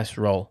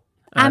roll.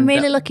 I'm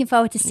really looking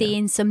forward to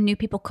seeing some new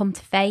people come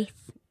to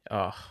faith.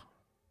 Oh,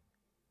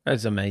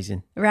 that's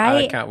amazing.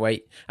 Right? I can't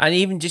wait. And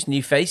even just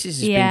new faces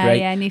has been great.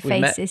 Yeah, new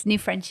faces, new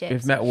friendships.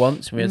 We've met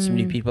once, we had some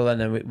new people,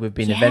 and then we've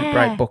been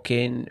Eventbrite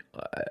booking.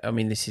 I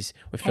mean,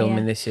 we're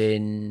filming this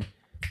in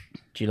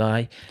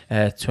July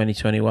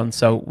 2021.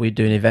 So we're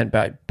doing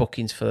Eventbrite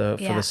bookings for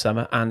the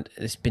summer, and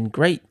it's been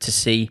great to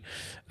see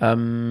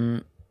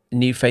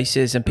new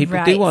faces, and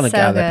people do want to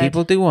gather. Good.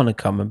 People do want to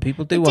come, and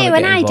people do want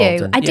to get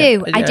involved. I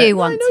do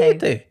want to. You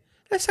do.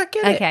 Let's get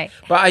it. Okay.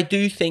 But I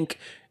do think,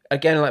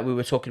 again, like we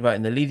were talking about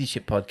in the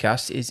leadership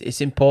podcast,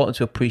 it's important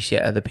to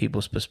appreciate other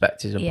people's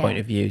perspectives and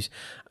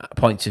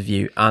points of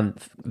view. And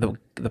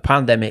the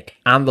pandemic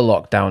and the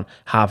lockdown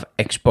have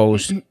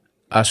exposed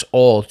us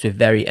all to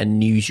very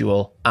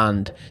unusual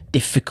and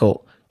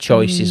difficult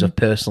choices of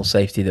personal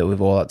safety that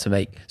we've all had to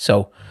make.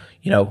 So,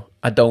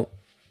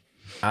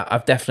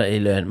 I've definitely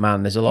learned,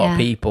 man, there's a lot of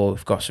people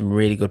who've got some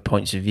really good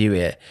points of view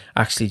here.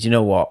 Actually, do you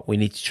know what? We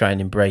need to try and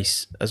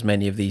embrace as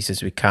many of these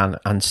as we can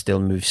and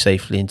still move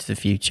safely into the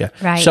future.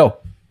 Right. So,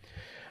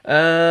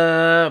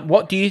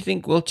 what do you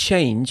think will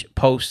change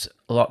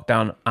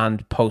post-lockdown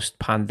and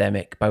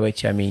post-pandemic? By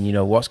which I mean,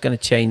 what's going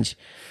to change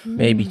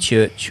maybe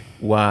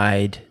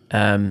church-wide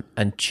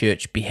and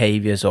church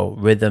behaviours or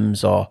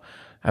rhythms, or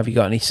have you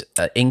got any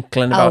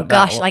inkling about that?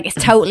 Oh gosh, like it's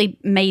totally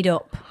made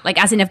up. Like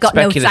as in I've got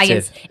no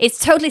science. It's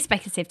totally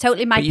speculative,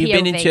 totally my POV. But you've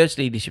been in church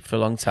leadership for a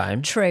long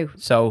time. True.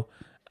 So,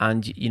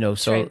 and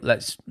so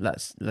let's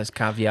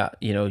caveat,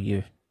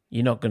 you're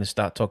not going to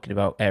start talking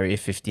about Area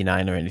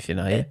 59 or anything,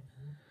 are you?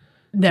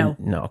 No.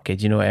 No, okay.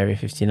 Do you know what Area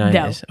 59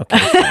 is? Okay.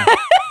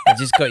 I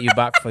just got you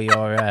back for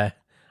your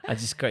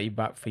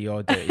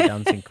dirty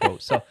dancing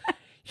quote. So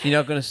you're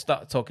not going to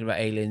start talking about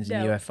aliens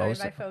and UFOs.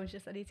 Sorry, my phone's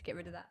just, I need to get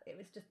rid of that. It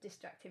was just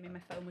distracting me. My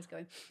phone was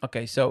going.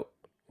 Okay, so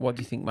what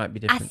do you think might be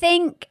different?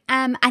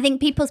 I think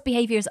people's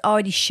behaviour has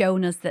already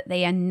shown us that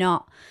they are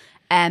not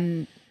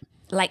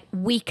like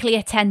weekly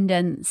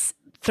attendance,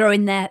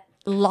 throwing their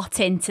lot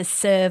in to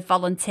serve,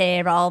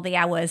 volunteer all the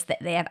hours that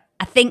they have.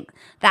 I think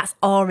that's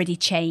already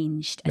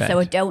changed. Right. So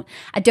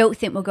I don't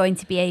think we're going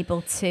to be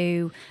able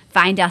to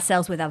find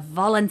ourselves with a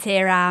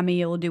volunteer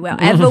army who'll do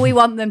whatever we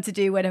want them to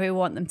do, whenever we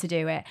want them to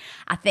do it.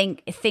 I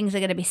think things are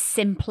going to be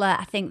simpler.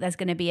 I think there's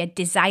going to be a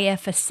desire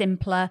for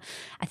simpler.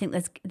 I think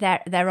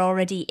there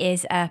already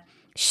is a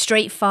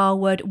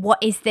straightforward. What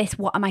is this?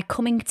 What am I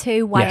coming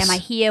to? Why Yes. am I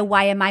here?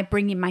 Why am I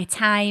bringing my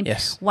time?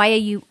 Yes.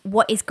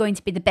 What is going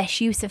to be the best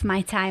use of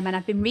my time? And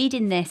I've been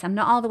reading this. I'm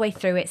not all the way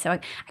through it, so I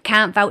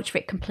can't vouch for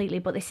it completely,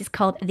 but this is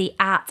called The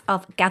Art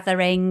of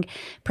Gathering,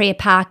 Priya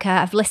Parker.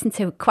 I've listened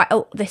to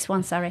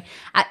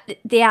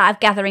The Art of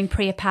Gathering,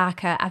 Priya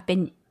Parker. I've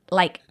been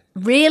like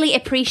really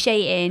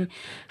appreciating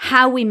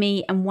how we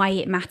meet and why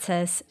it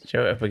matters.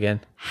 Show it up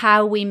again.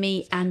 How we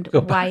meet and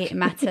why it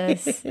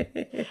matters.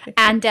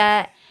 And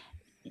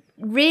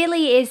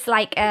really is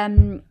like,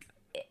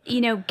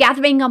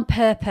 gathering on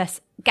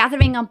purpose.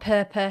 Gathering on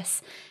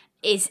purpose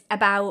is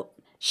about,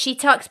 she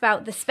talks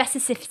about the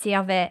specificity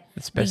of it.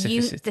 The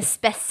specificity.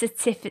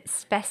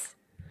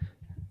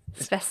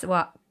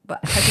 What? How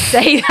to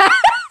say that?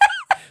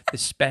 The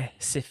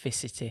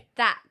specificity.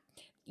 That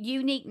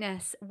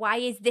uniqueness. Why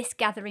is this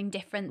gathering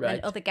different than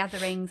Right. other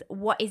gatherings?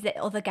 What is it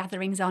other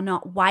gatherings are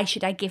not? Why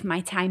should I give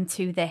my time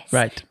to this?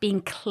 Right.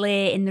 Being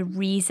clear in the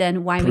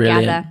reason why Brilliant.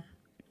 we gather.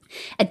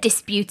 A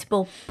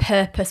disputable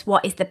purpose.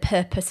 What is the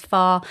purpose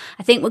for?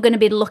 I think we're going to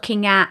be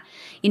looking at,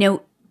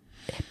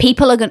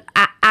 people are going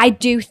to, I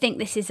do think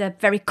this is a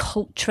very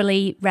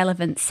culturally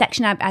relevant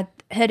section. I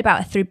heard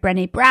about it through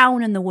Brené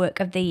Brown and the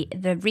work of the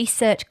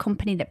research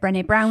company that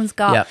Brené Brown's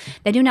got. Yep.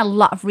 They're doing a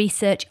lot of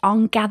research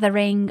on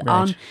gathering, Right.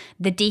 on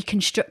the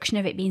deconstruction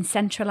of it being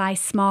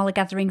centralized, smaller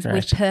gatherings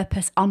with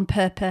purpose, on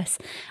purpose,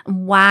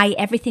 and why.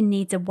 Everything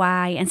needs a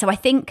why. And so I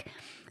think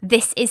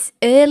this is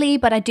early,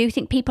 but I do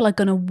think people are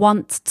going to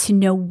want to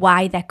know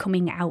why they're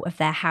coming out of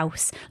their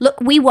house. Look,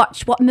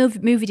 what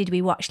movie did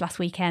we watch last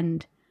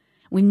weekend?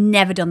 We've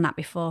never done that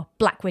before.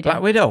 Black Widow.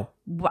 Black Widow.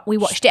 We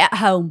watched it at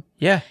home.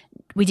 Yeah.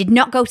 We did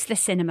not go to the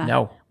cinema.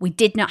 No. We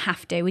did not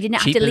have to. We did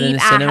not Cheaper have to than leave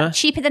the cinema?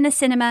 cheaper than a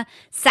cinema,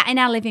 sat in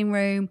our living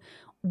room.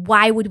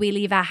 Why would we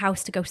leave our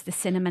house to go to the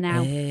cinema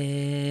now?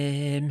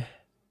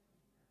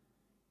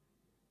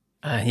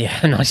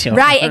 Yeah, not sure.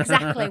 Right,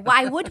 exactly.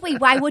 Why would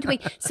we?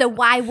 So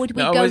why would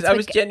we No, go I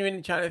was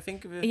genuinely trying to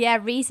think of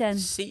it. reason.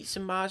 Seats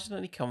are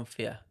marginally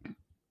comfier.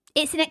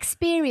 It's an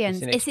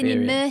experience. It's an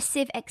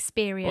immersive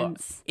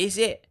experience. But is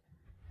it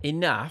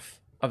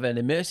enough of an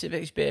immersive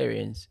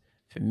experience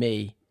for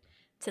me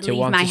to to leave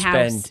want my to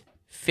house. spend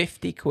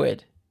 50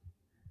 quid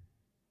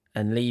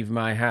and leave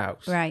my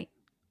house? Right.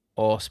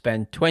 Or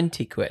spend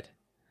 20 quid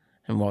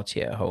and watch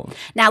it at home?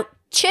 Now,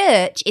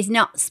 church is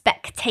not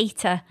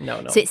spectator.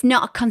 No. So it's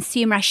not a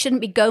consumer. I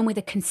shouldn't be going with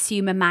a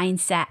consumer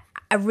mindset.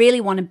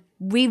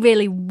 We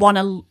really want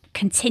to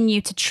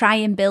continue to try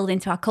and build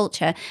into our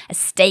culture a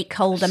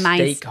stakeholder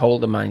mindset.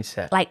 Stakeholder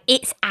mindset. Like,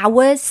 it's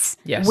ours.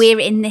 Yes. We're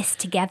in this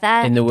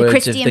together. In the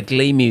words of the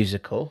Glee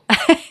musical.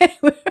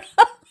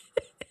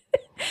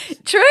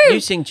 True. You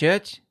sing,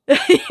 church.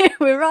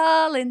 We're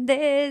all in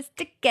this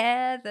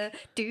together.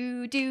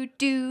 Do, do,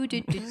 do,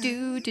 do, do,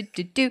 do, do,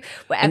 do, do.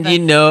 Whatever. And you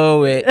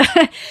know it.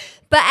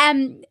 But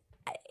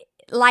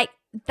like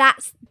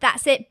that's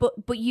it. But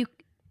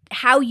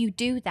how you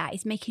do that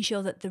is making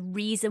sure that the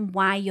reason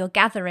why you're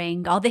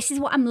gathering, or this is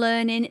what I'm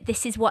learning,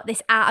 this is what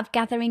this art of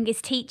gathering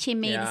is teaching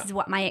me, Yeah. this is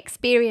what my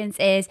experience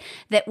is,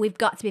 that we've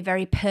got to be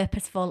very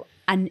purposeful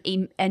and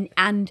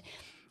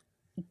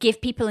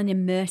give people an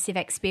immersive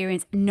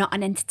experience, not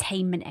an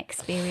entertainment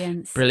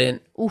experience.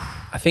 Brilliant. Oof.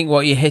 I think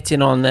what you're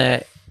hitting on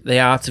there, The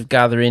Art of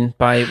Gathering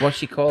by, what's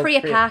she called?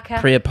 Priya Parker.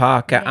 Priya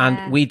Parker. Yeah.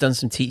 And we've done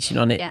some teaching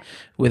on it Yeah.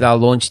 with our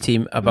launch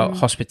team about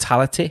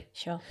hospitality.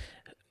 Sure.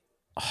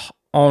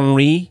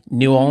 Henri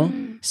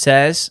Nouwen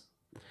says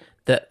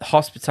that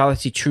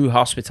true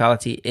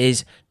hospitality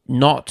is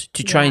not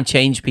to try and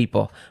change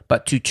people,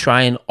 but to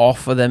try and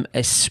offer them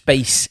a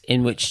space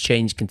in which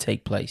change can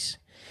take place.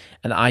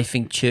 And I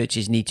think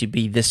churches need to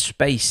be the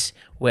space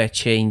where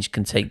change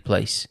can take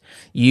place.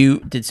 You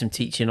did some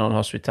teaching on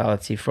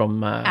hospitality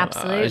from...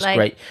 Absolutely. It was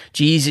great.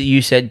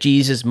 You said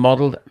Jesus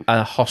modeled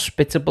a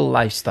hospitable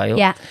lifestyle.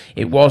 Yeah.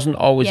 It wasn't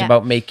always Yeah.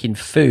 about making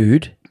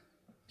food,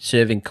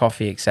 serving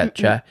coffee,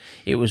 etc.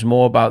 It was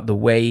more about the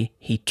way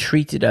he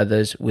treated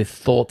others with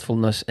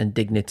thoughtfulness and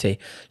dignity.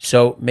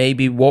 So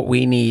maybe what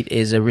we need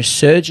is a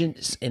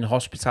resurgence in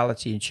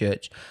hospitality in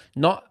church,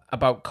 not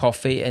about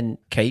coffee and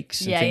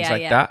cakes and things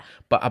like that,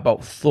 but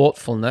about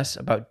thoughtfulness,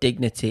 about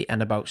dignity,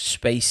 and about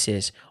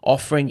spaces,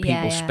 offering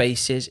people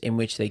spaces in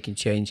which they can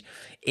change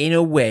in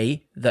a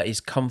way that is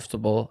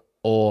comfortable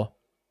or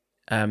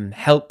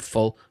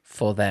helpful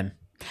for them.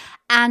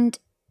 And,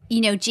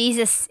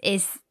 Jesus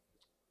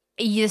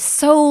there's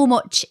so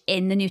much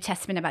in the New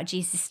Testament about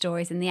Jesus'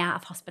 stories and the art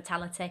of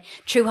hospitality.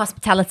 True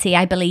hospitality,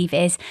 I believe,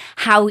 is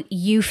how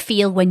you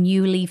feel when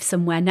you leave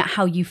somewhere, not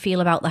how you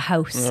feel about the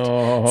host.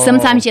 Oh.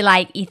 Sometimes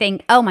you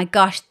think, oh my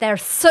gosh, they're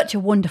such a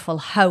wonderful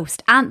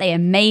host. Aren't they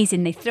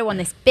amazing? They throw on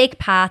this big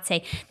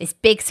party, this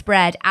big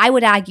spread. I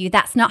would argue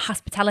that's not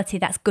hospitality,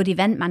 that's good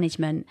event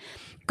management.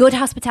 Good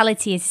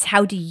hospitality is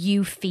how do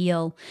you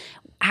feel?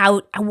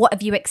 What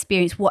have you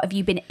experienced? What have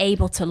you been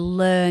able to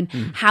learn?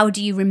 How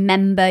do you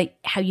remember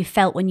how you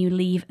felt when you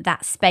leave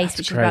that space,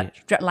 which is about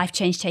life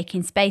change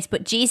taking space?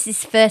 But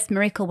Jesus' first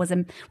miracle was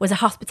a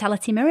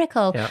hospitality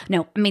miracle. Yeah.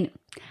 No, I mean,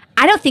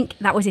 I don't think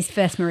that was his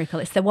first miracle.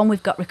 It's the one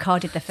we've got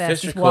recorded. The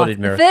first recorded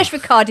one. miracle. The first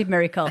recorded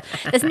miracle.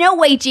 There's no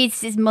way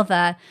Jesus'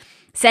 mother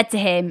said to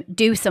him,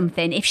 do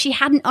something, if she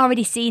hadn't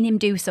already seen him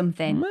do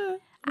something.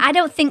 I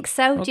don't think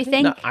so. Okay. Do you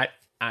think? No,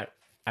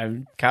 I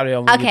carry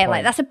on with Okay, your like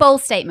point. that's a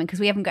bold statement because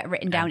we haven't got it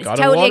written down. It's got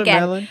a totally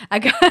watermelon. again. I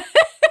got.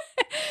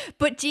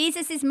 But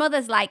Jesus'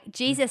 mother's like,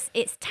 Jesus,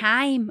 it's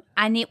time.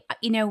 And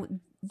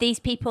these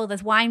people,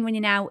 there's wine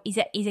running out.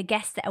 He's a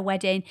guest at a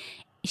wedding.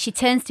 She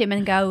turns to him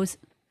and goes,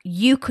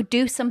 you could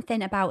do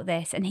something about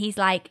this. And he's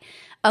like,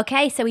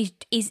 okay. So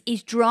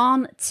he's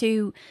drawn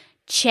to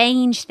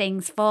change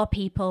things for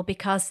people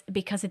because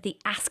of the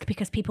ask,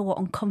 because people were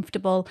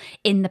uncomfortable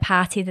in the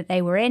party that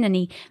they were in.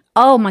 And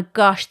oh my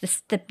gosh,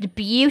 the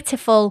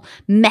beautiful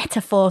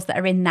metaphors that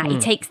are in that. He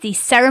takes these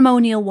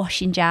ceremonial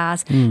washing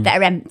jars that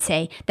are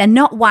empty. They're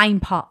not wine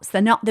pots.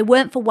 They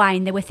weren't for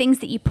wine. They were things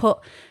that you put,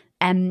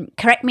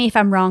 correct me if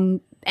I'm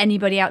wrong,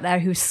 anybody out there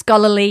who's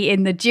scholarly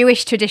in the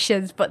Jewish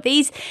traditions, but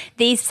these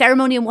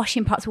ceremonial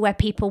washing pots were where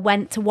people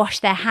went to wash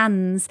their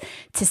hands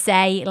to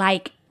say,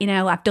 like,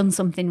 I've done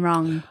something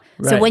wrong.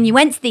 So Right. when you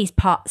went to these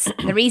pots,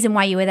 the reason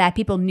why you were there,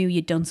 people knew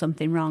you'd done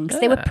something wrong. So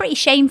they were pretty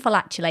shameful,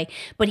 actually.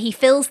 But he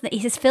says,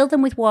 fill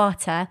them with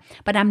water,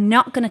 but I'm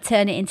not going to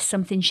turn it into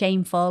something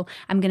shameful.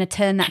 I'm going to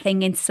turn that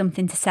thing into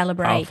something to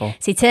celebrate. Powerful.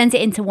 So he turns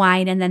it into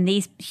wine, and then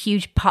these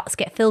huge pots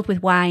get filled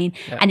with wine,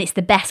 and it's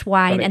the best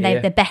wine, and they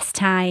have the best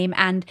time.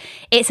 And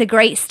it's a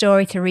great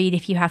story to read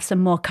if you have some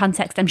more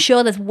context. I'm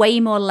sure there's way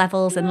more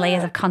levels and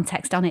layers of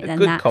context on it than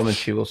Good that.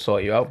 commentary will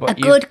sort you out. But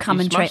good you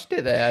commentary. smashed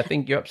it there. I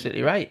think you're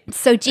absolutely right.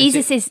 So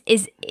Jesus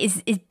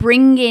is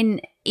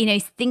bringing,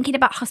 he's thinking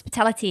about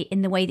hospitality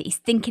in the way that he's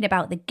thinking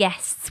about the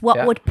guests.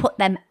 What would put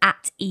them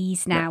at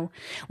ease now?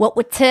 What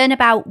would turn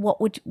about?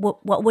 What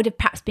would have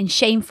perhaps been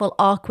shameful,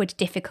 awkward,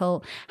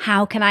 difficult?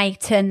 How can I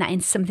turn that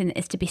into something that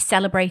is to be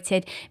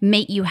celebrated?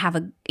 Make you have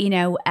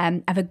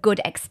a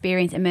good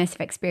experience, immersive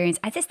experience.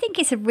 I just think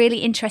it's a really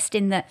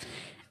interesting that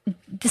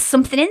there's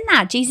something in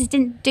that. Jesus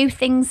didn't do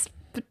things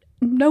for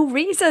no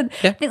reason.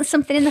 Yeah. I think there's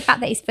something in the fact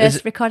that his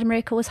first recorded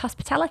miracle was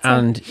hospitality.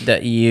 And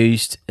that he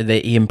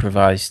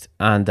improvised,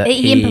 and that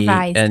He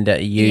improvised. and that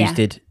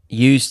he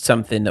used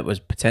something that was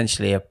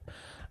potentially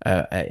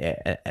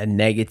a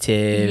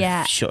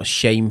negative, sort of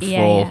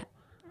shameful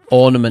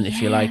ornament,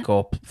 if you like,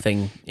 or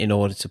thing, in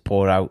order to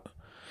pour out,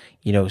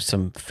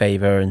 some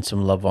favor and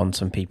some love on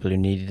some people who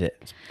needed it.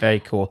 It's very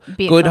cool.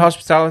 Beautiful. Good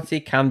hospitality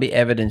can be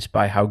evidenced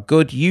by how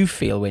good you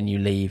feel when you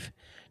leave,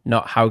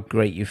 not how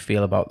great you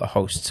feel about the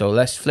host. So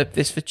let's flip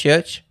this for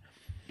church.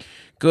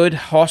 Good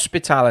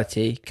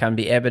hospitality can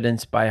be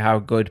evidenced by how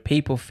good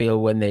people feel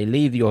when they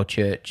leave your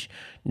church,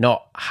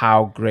 not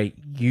how great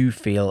you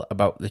feel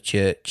about the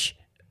church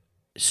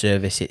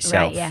service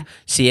itself. Right, yeah.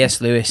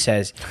 C.S. Lewis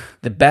says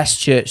the best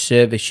church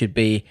service should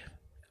be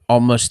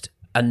almost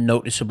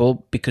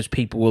unnoticeable because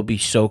people will be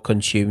so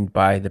consumed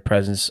by the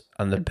presence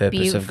and the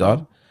purpose of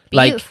God.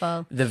 Beautiful.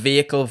 Like the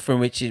vehicle from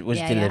which it was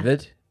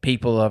delivered,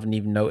 people haven't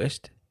even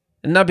noticed.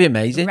 And that'd be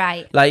amazing.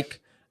 Right. Like,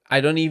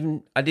 I didn't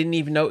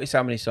even notice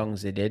how many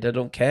songs they did. I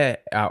don't care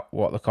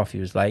what the coffee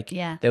was like.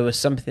 Yeah. There was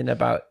something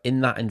about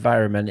in that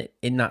environment,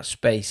 in that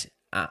space,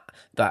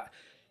 that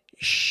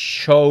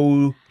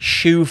show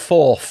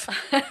forth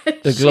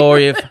the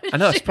glory of. I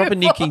know it's proper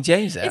New King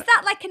James. There. Is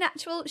that like an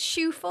actual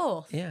shoe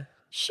forth? Yeah.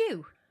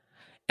 Shoe.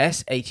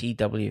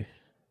 SHEW.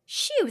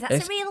 Shoe. That's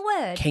It's a real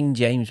word. King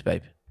James,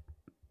 babe.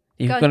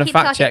 Go You're on, gonna keep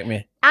fact talking. check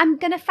me. I'm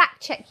gonna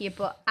fact check you,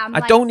 but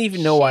I don't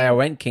even know why I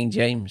went King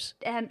James.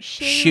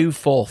 Shoe. Shoe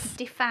forth.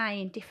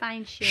 Define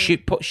shoe.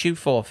 Put shoe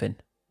forth in.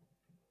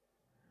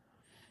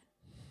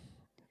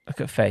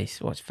 Look at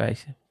face. What's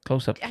face?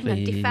 Close up, Hang on,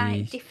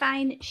 please.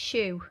 define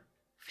shoe.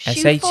 Shoe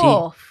S-H-E.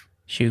 forth.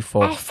 Shoe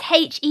forth.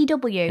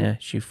 SHEW. Yeah,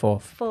 shoe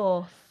forth.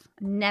 Forth.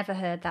 Never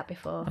heard that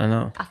before. I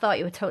know. I thought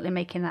you were totally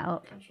making that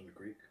up.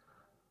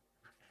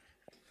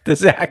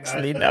 Does it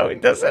actually? No,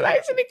 it doesn't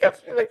actually come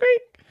from the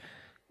Greek.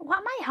 What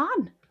am I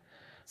on?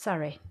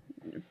 Sorry.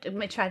 Let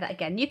me try that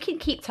again. You can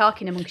keep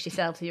talking amongst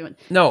yourselves if you want.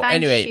 No, Define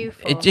anyway, shoe it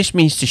forth. just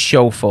means to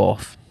show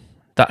forth.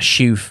 That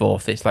shoe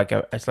forth. It's like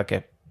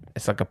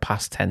a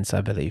past tense,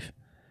 I believe.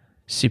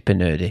 Super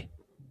nerdy.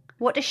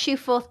 What does shoe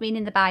forth mean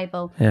in the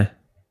Bible? Yeah.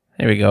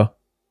 Here we go.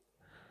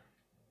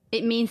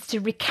 It means to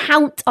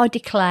recount or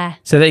declare.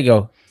 So there you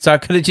go. So I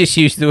could have just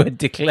used the word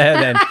declare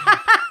then.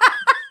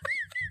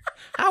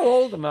 How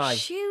old am I?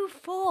 Shoe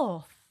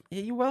forth.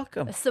 Yeah, you're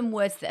welcome. There's some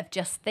words that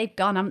they've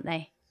gone, haven't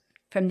they?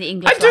 From the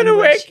English I don't know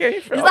where it language.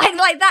 came from. It's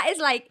like that is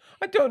like,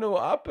 I don't know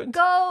what happened.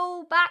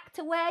 go back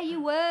to where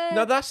you were.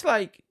 No, that's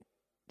like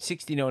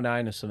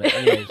 1609 or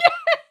something.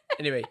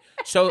 Anyway,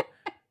 so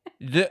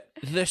the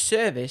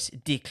service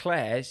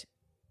declares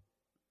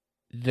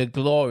the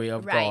glory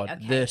of Right, God.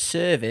 okay. The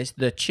service,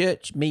 the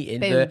church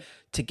meeting, Boom. the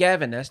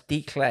togetherness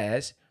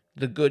declares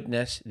the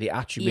goodness, the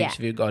attributes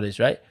of who God is.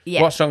 Right?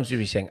 Yeah. What songs did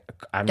we sing?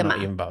 I'm Don't not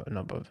matter. even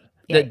bothered.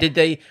 Yeah, Did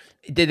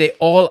they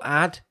all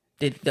add?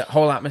 Did the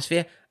whole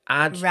atmosphere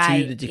add to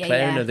Right, the yeah,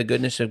 declaring yeah. of the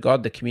goodness of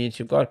God, the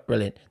community of God?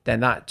 Brilliant. Then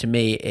that to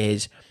me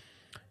is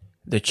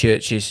the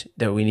churches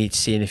that we need to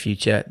see in the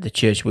future, the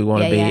church we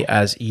want to be Yeah.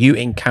 as you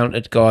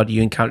encountered God,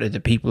 you encountered the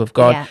people of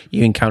God, Yeah.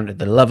 you encountered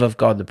the love of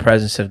God, the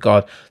presence of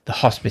God, the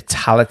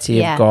hospitality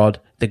Yeah. of God,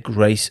 the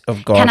grace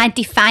of God. Can I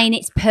define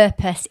its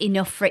purpose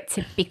enough for it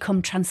to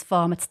become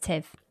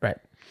transformative? Right.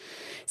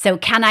 So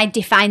can I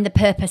define the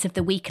purpose of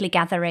the weekly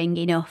gathering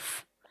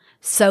enough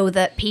so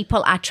that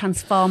people are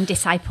transformed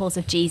disciples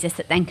of Jesus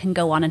that then can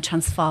go on and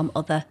transform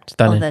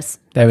Stunning. others,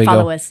 There we go.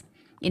 followers?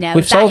 You know,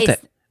 We've that solved is-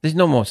 it. There's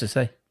no more to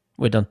say.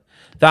 We're done.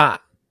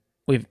 That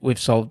we've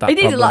solved that. It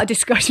needs a problem. lot of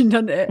discussion,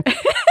 doesn't it?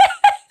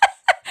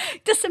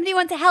 Does somebody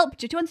want to help?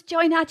 Do you want to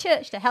join our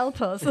church to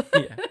help us?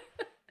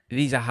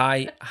 These are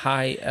high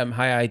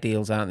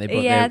ideals, aren't they?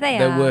 But Yeah, they're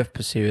they are. worth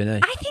pursuing. Eh?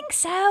 I think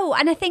so.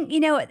 And I think, you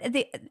know,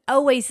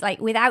 always like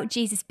without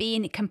Jesus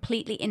being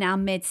completely in our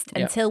midst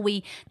until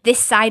this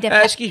side of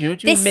Excuse me. What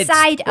do you this mean midst?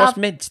 side What's of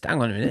midst?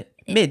 Hang on a minute.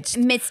 Midst.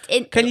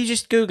 Can you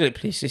just Google it,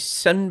 please?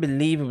 It's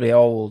unbelievably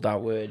old,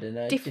 that word. And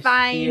I just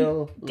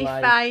feel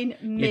define like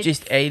you're midst.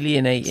 just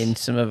alienating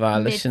some of our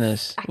Midst.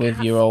 listeners I with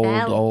can't your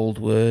spell. old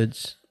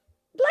words.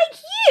 Like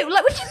you.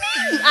 Like, what do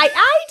you mean?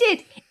 I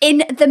did.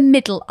 In the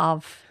middle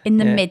of. In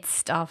the Yeah.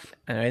 midst of.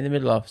 In the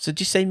middle of. So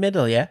just say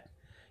middle, yeah?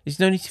 There's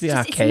no need to be It's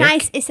archaic.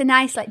 nice. It's a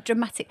nice, like,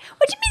 dramatic.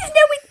 What do you mean there's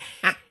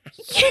no...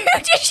 You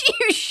just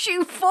use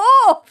shoe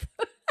forth.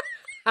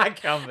 I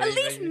can't At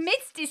least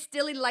midst is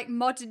still in, like,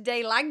 modern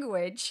day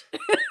language.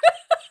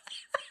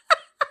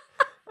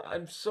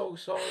 I'm so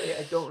sorry.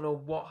 I don't know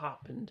what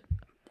happened.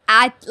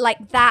 I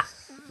like that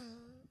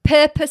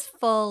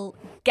purposeful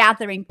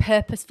gathering,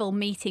 purposeful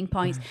meeting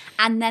points,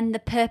 and then the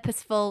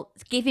purposeful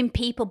giving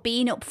people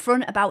being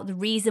upfront about the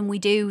reason we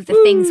do the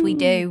things we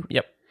do.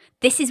 Yep.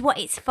 This is what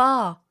it's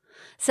for.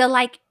 So,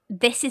 like,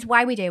 this is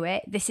why we do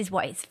it. This is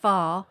what it's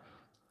for.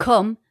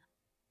 Come.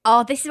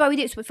 Or this is why we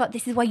do it.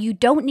 This is why you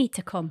don't need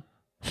to come.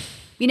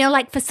 You know,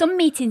 like for some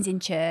meetings in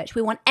church,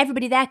 we want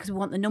everybody there because we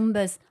want the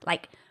numbers.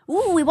 Like,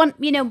 ooh, we want,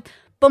 you know,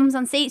 bums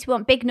on seats. We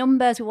want big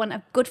numbers. We want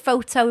a good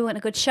photo. We want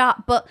a good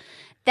shot. But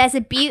there's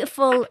a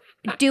beautiful,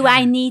 do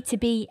I need to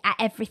be at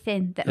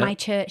everything that my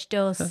church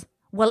does?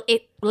 Well,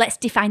 let's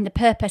define the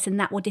purpose, and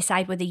that will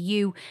decide whether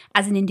you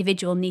as an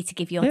individual need to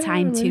give your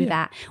time to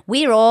that.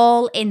 We're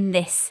all in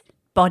this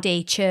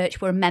body, church.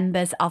 We're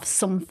members of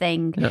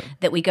something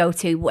that we go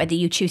to, whether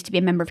you choose to be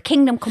a member of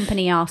Kingdom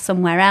Company or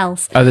somewhere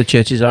else. Other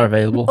churches are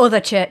available.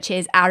 Other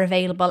churches are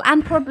available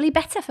and probably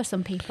better for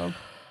some people.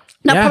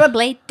 Not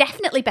probably,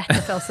 definitely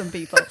better for some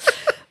people.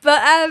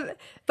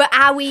 But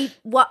are we,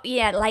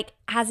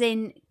 as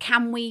in,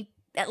 can we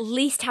at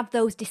least have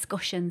those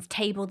discussions,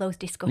 table those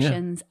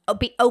discussions,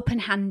 be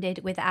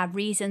open-handed with our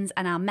reasons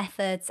and our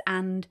methods,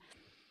 and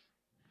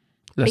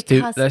Let's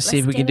see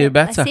if we can do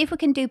better. Let's see if we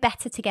can do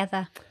better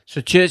together. So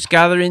church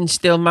gatherings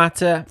still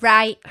matter.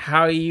 Right.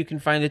 How you can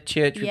find a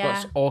church. We've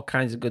Yeah. got all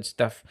kinds of good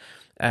stuff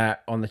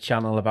on the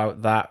channel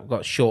about that. We've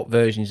got short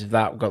versions of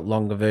that. We've got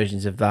longer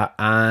versions of that.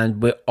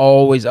 And we're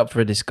always up for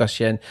a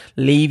discussion.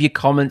 Leave your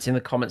comments in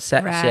the comment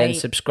section. Right.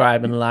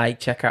 Subscribe and like.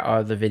 Check out our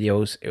other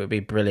videos. It would be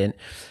brilliant.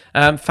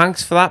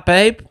 Thanks for that,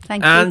 babe.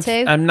 Thank and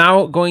you too. I'm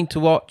now going to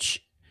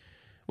watch...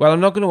 Well, I'm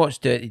not going to watch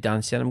Dirty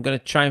Dancing. I'm going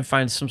to try and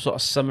find some sort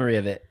of summary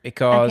of it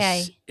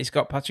because it's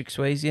got Patrick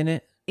Swayze in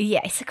it.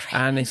 Yeah, it's a great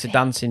And it's a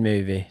dancing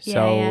movie. Yeah,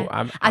 so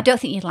yeah. I don't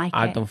think you'd like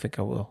I it. don't think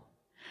I will.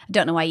 I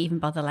don't know why you even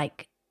bother.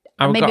 Like,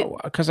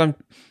 Because I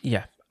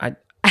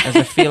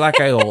feel like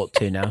I ought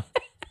to now.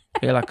 I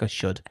feel like I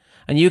should.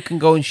 And you can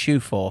go and shoe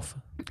forth.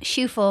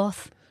 shoe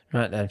forth.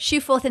 Right then. Shoe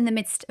forth in the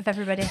midst of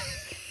everybody.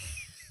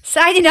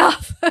 Signing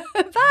off.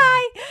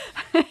 Bye.